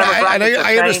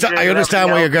understand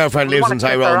why your girlfriend lives in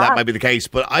Tyrone. That might be the case,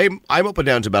 but I'm up and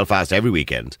down to Belfast every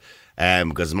weekend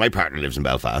because my partner lives in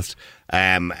Belfast,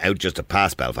 out just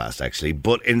past Belfast actually.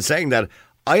 But in saying that,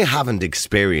 I haven't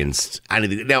experienced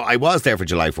anything. Now, I was there for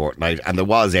July fortnight, and there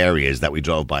was areas that we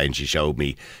drove by and she showed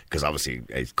me, because obviously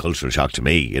it's a cultural shock to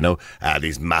me, you know,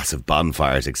 these massive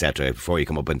bonfires, etc. Before you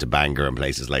come up into Bangor and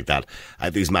places like that,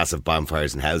 these massive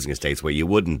bonfires in housing estates where you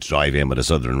wouldn't drive in with a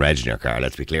Southern Reg in your car,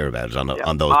 let's be clear about it,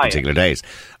 on those particular days.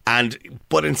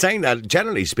 But in saying that,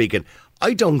 generally speaking,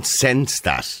 I don't sense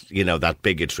that, you know, that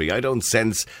bigotry.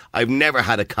 I've never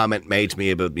had a comment made to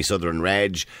me about me Southern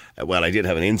Reg. Well, I did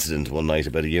have an incident one night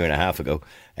about a year and a half ago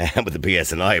with the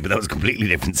PSNI, but that was a completely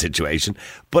different situation.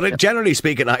 But generally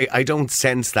speaking, I don't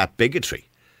sense that bigotry.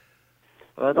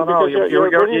 I don't know.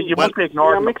 You must be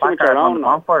ignoring the placard on the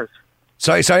bonfires.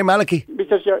 Sorry, Malachy.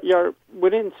 Because you're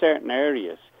within certain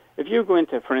areas. If you go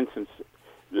into, for instance,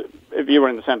 if you were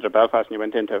in the centre of Belfast and you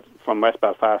went from West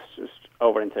Belfast just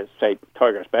over into, say,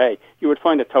 Tigers Bay, you would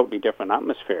find a totally different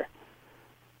atmosphere.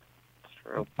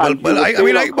 True. I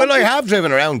have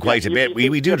driven around quite a bit.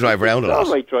 We do drive around a lot. It's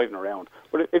all right driving around.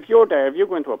 But if you're there, if you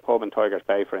go into a pub in Tigers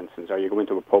Bay, for instance, or you go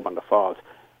into a pub on the Falls,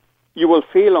 you will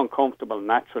feel uncomfortable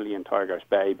naturally in Tigers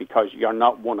Bay because you're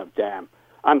not one of them.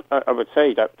 And I would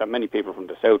say that many people from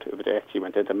the south, if they actually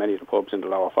went into many of the pubs in the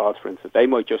Lower Falls, for instance, they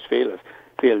might just feel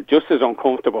just as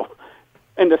uncomfortable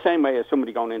in the same way as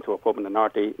somebody going into a pub in the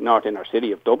north inner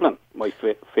city of Dublin might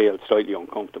feel slightly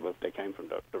uncomfortable if they came from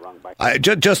the wrong background.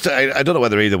 I don't know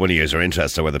whether either one of you are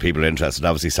interested or whether people are interested.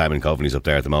 Obviously, Simon Coveney's up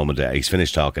there at the moment. He's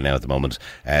finished talking now at the moment.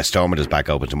 Stormont is back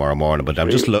open tomorrow morning. But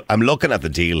I'm looking at the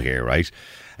deal here, right?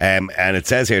 And it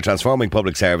says here, transforming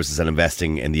public services and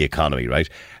investing in the economy, right?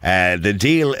 The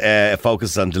deal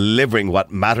focuses on delivering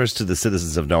what matters to the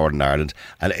citizens of Northern Ireland.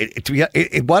 And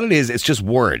what it is, it's just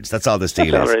words. That's all this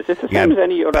deal is. It's the same as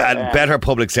any other. And better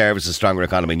public services, stronger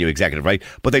economy, new executive, right?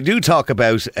 But they do talk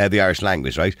about the Irish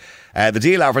language, right? The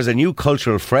deal offers a new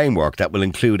cultural framework that will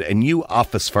include a new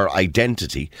office for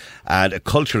identity and a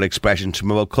cultural expression to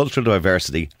promote cultural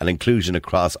diversity and inclusion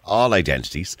across all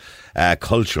identities,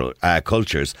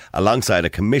 cultures, alongside a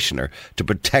commissioner to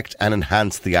protect and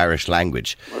enhance the Irish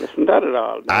language. Well, isn't that at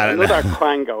all? Another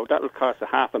quango, that'll cost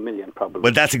 $500,000 probably.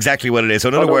 Well, that's exactly what it is. So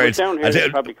in other words, down here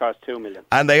it probably cost $2 million.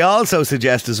 And they also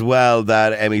suggest as well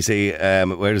that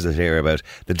MEC, where does it hear about?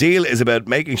 The deal is about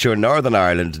making sure Northern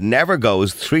Ireland never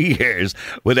goes 3 years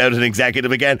without an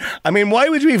executive again. I mean, why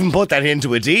would you even put that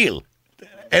into a deal?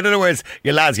 In other words,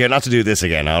 you lads, you're not to do this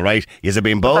again, all right? You've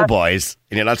been bold boys,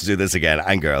 and you're not to do this again,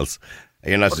 and girls,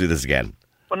 you're not to do this again.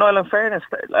 Well, Niall, in fairness,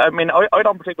 I mean, I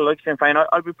don't particularly like Sinn Féin.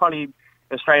 I'd be probably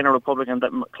Australian or Republican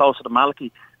closer to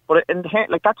Malachy. But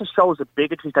that just shows the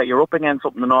bigotry that you're up against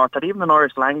up in the north, that even the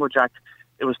Irish Language Act,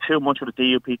 it was too much of the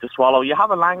DUP to swallow. You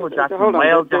have a Language Act in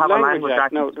Wales, you have a Language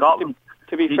Act in Scotland.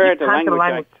 To be fair, the Language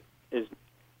Act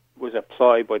was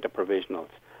applied by the provisionals.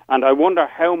 And I wonder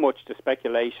how much the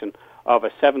speculation of a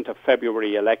 7th of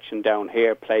February election down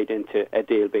here played into a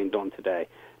deal being done today.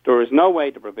 There is no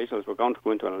way the provisionals were going to go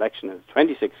into an election in the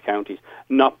 26 counties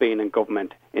not being in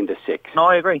government in the 6. No,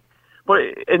 I agree. But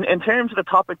in terms of the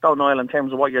topic, though, Niall, in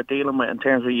terms of what you're dealing with, in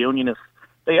terms of unionists,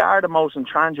 they are the most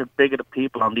intransigent, bigoted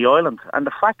people on the island. And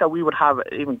the fact that we would have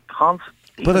even constant...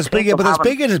 But there's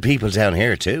bigoted people down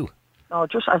here too. No,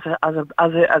 just as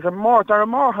a more, they're a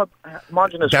more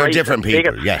homogenous race. They're different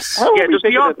people, bigots. yes. Yeah, there's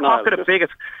the odd pocket of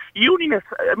bigots. Unionists,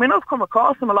 I mean, I've come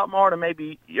across them a lot more than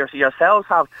maybe yourselves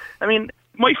have. I mean,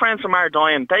 my friends from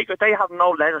Ardoyne, they have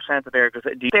no leisure centre there because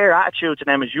their attitude to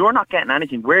them is you're not getting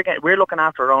anything. We're looking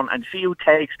after our own, and see who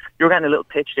takes. You're getting a little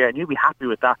pitch there, and you'll be happy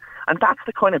with that. And that's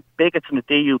the kind of bigots in the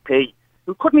DUP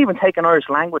who couldn't even take an Irish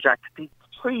Language Act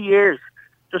 3 years.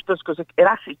 Just because it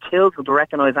actually kills them to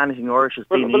recognise anything Irish as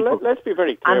being equal. Let's be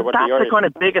very clear. And what that's the kind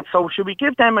of bigot. So should we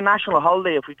give them a national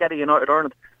holiday if we get a United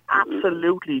Ireland?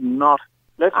 Absolutely not.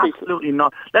 Absolutely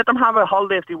not. Let them have a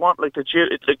holiday if they want. Like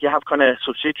you have kind of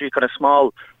subsidiary, kind of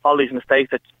small holidays in the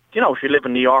States. That if you live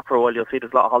in New York for a while, you'll see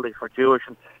there's a lot of holidays for Jewish,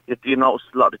 and you notice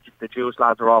a lot of the Jewish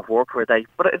lads are off work for a day.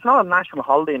 But it's not a national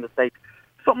holiday in the States.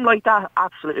 Something like that,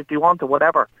 absolutely, if they want to,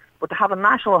 whatever. But to have a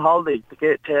national holiday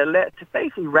to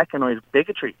basically recognise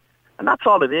bigotry, and that's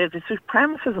all it is. It's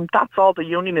supremacism. That's all the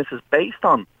unionist is based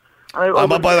on. By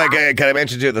the way, can I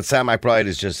mention to you that Sam McBride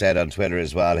has just said on Twitter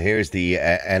as well, here's the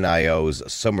NIO's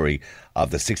summary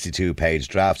of the 62-page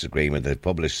draft agreement that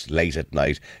published late at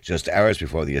night, just hours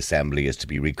before the Assembly is to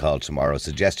be recalled tomorrow.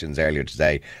 Suggestions earlier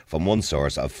today from one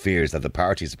source of fears that the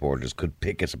party supporters could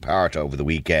pick it apart over the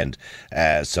weekend,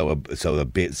 so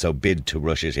bid to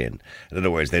rush it in. In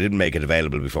other words, they didn't make it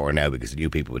available before now because the new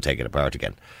people would take it apart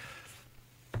again.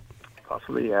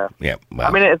 Possibly, yeah. Yeah. Well.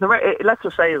 I mean, let's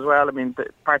just say as well. I mean, the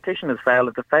partition has failed.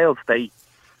 It's a failed state.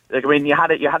 Like, I mean, you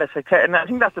had a sectarian, and I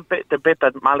think that's the bit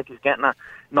that Malachy's getting at,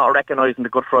 not recognising the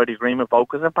Good Friday Agreement vote,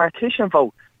 because a partition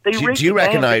vote. Do you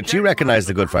recognise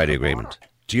the Good Friday Agreement?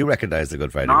 Do you recognise the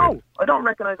Good Friday Agreement? No, I don't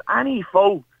recognise any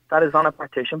vote that is on a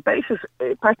partition basis.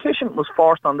 A partition was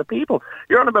forced on the people.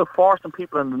 You're on about forcing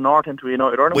people in the north into a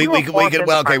united Ireland.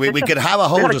 We could have a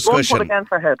whole discussion.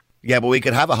 Yeah, but we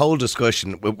could have a whole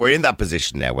discussion. We're in that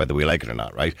position now, whether we like it or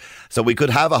not, right? So we could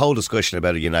have a whole discussion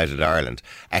about a united Ireland,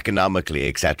 economically,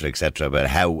 etc., about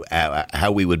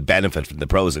how we would benefit from the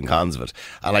pros and cons of it.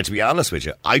 And like, to be honest with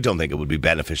you, I don't think it would be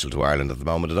beneficial to Ireland at the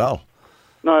moment at all.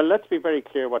 No, let's be very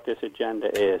clear what this agenda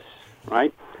is,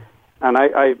 right? And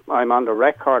I'm on the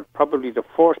record, probably the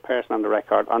first person on the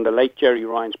record, on the late Jerry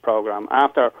Ryan's programme,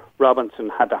 after Robinson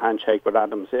had the handshake with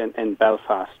Adams in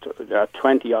Belfast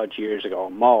 20-odd years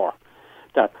ago, more,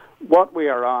 that what we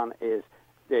are on is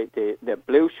the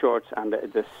blue shirts and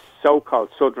the so-called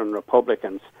Southern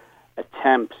Republicans'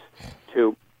 attempts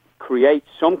to create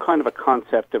some kind of a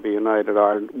concept of a united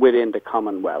Ireland within the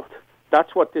Commonwealth.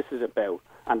 That's what this is about.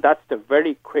 And that's the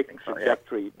very quick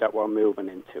trajectory that we're moving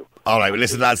into. All right, well,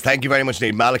 listen, lads, thank you very much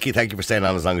indeed. Malachy, thank you for staying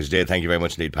on as long as you did. Thank you very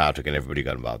much indeed, Patrick, and everybody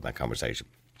got involved in that conversation.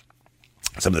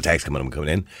 Some of the texts coming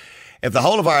in. If the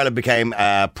whole of Ireland became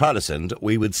Protestant,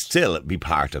 we would still be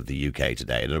part of the UK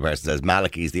today. Another person says,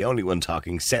 Malachy is the only one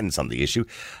talking sense on the issue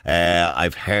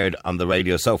I've heard on the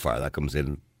radio so far. That comes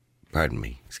in, pardon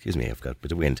me, excuse me, I've got a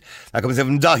bit of wind. That comes in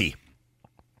from Dahi.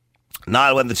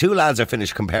 Niall, when the two lads are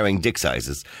finished comparing dick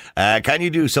sizes, can you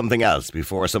do something else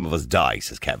before some of us die,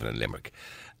 says Kevin in Limerick.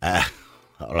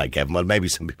 All right, Kevin, well, maybe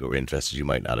some people were interested, you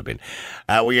might not have been.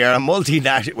 We are a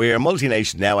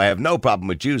multi-nation now. I have no problem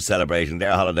with Jews celebrating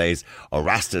their holidays, or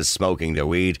Rastas smoking their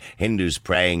weed, Hindus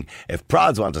praying. If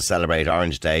Prods want to celebrate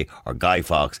Orange Day or Guy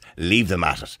Fawkes, leave them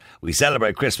at it. We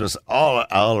celebrate Christmas all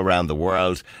around the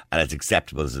world, and it's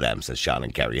acceptable to them, says Sean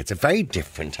and Kerry. It's a very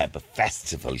different type of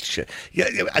festival.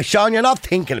 Sean, you're not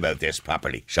thinking about this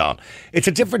properly, Sean. It's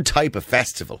a different type of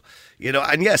festival. You know,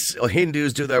 and yes,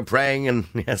 Hindus do their praying, and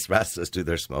yes, Rastas do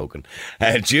their smoking.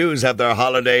 Jews have their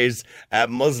holidays.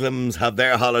 Muslims have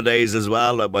their holidays as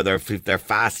well, whether they're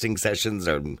fasting sessions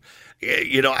or,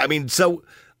 you know, I mean, so,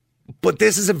 but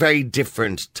this is a very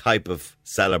different type of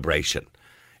celebration.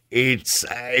 It's,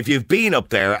 if you've been up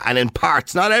there, and in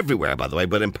parts, not everywhere, by the way,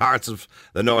 but in parts of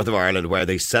the north of Ireland where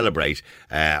they celebrate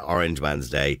Orange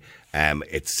Man's Day,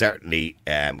 it certainly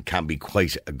can be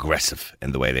quite aggressive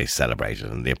in the way they celebrate it,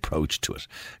 and the approach to it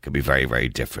can be very, very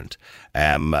different.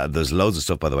 There's loads of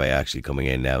stuff, by the way, actually coming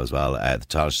in now as well. The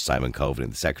Taoiseach Simon Coveney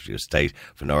and the Secretary of State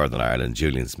for Northern Ireland,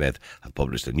 Julian Smith, have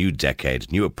published a new decade,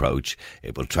 new approach.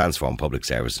 It will transform public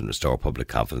service and restore public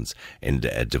confidence in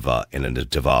a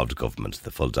devolved government.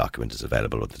 The full document is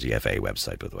available on the DFA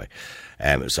website, by the way.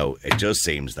 So it just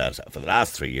seems that for the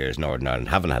last 3 years, Northern Ireland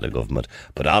haven't had a government,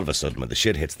 but all of a sudden, when the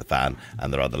shit hits the fan,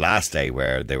 and they're on the last day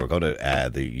where they were going to,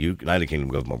 the United Kingdom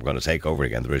government were going to take over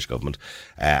again, the British government,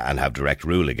 and have direct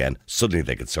rule again, suddenly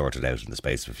they could sort it out in the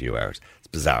space of a few hours. It's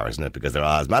bizarre, isn't it? Because they're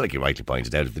all, as Malachy rightly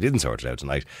pointed out, if they didn't sort it out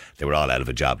tonight, they were all out of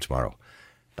a job tomorrow.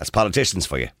 That's politicians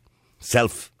for you.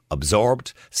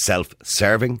 Self-absorbed,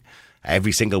 self-serving.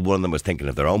 Every single one of them was thinking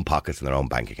of their own pockets and their own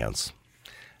bank accounts.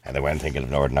 And they weren't thinking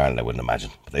of Northern Ireland, I wouldn't imagine.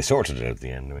 But they sorted it out at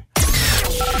the end anyway.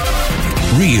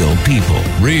 Real people,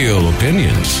 real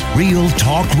opinions, real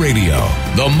talk radio.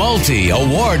 The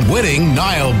multi-award-winning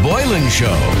Niall Boylan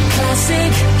Show.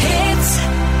 Classic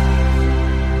hits.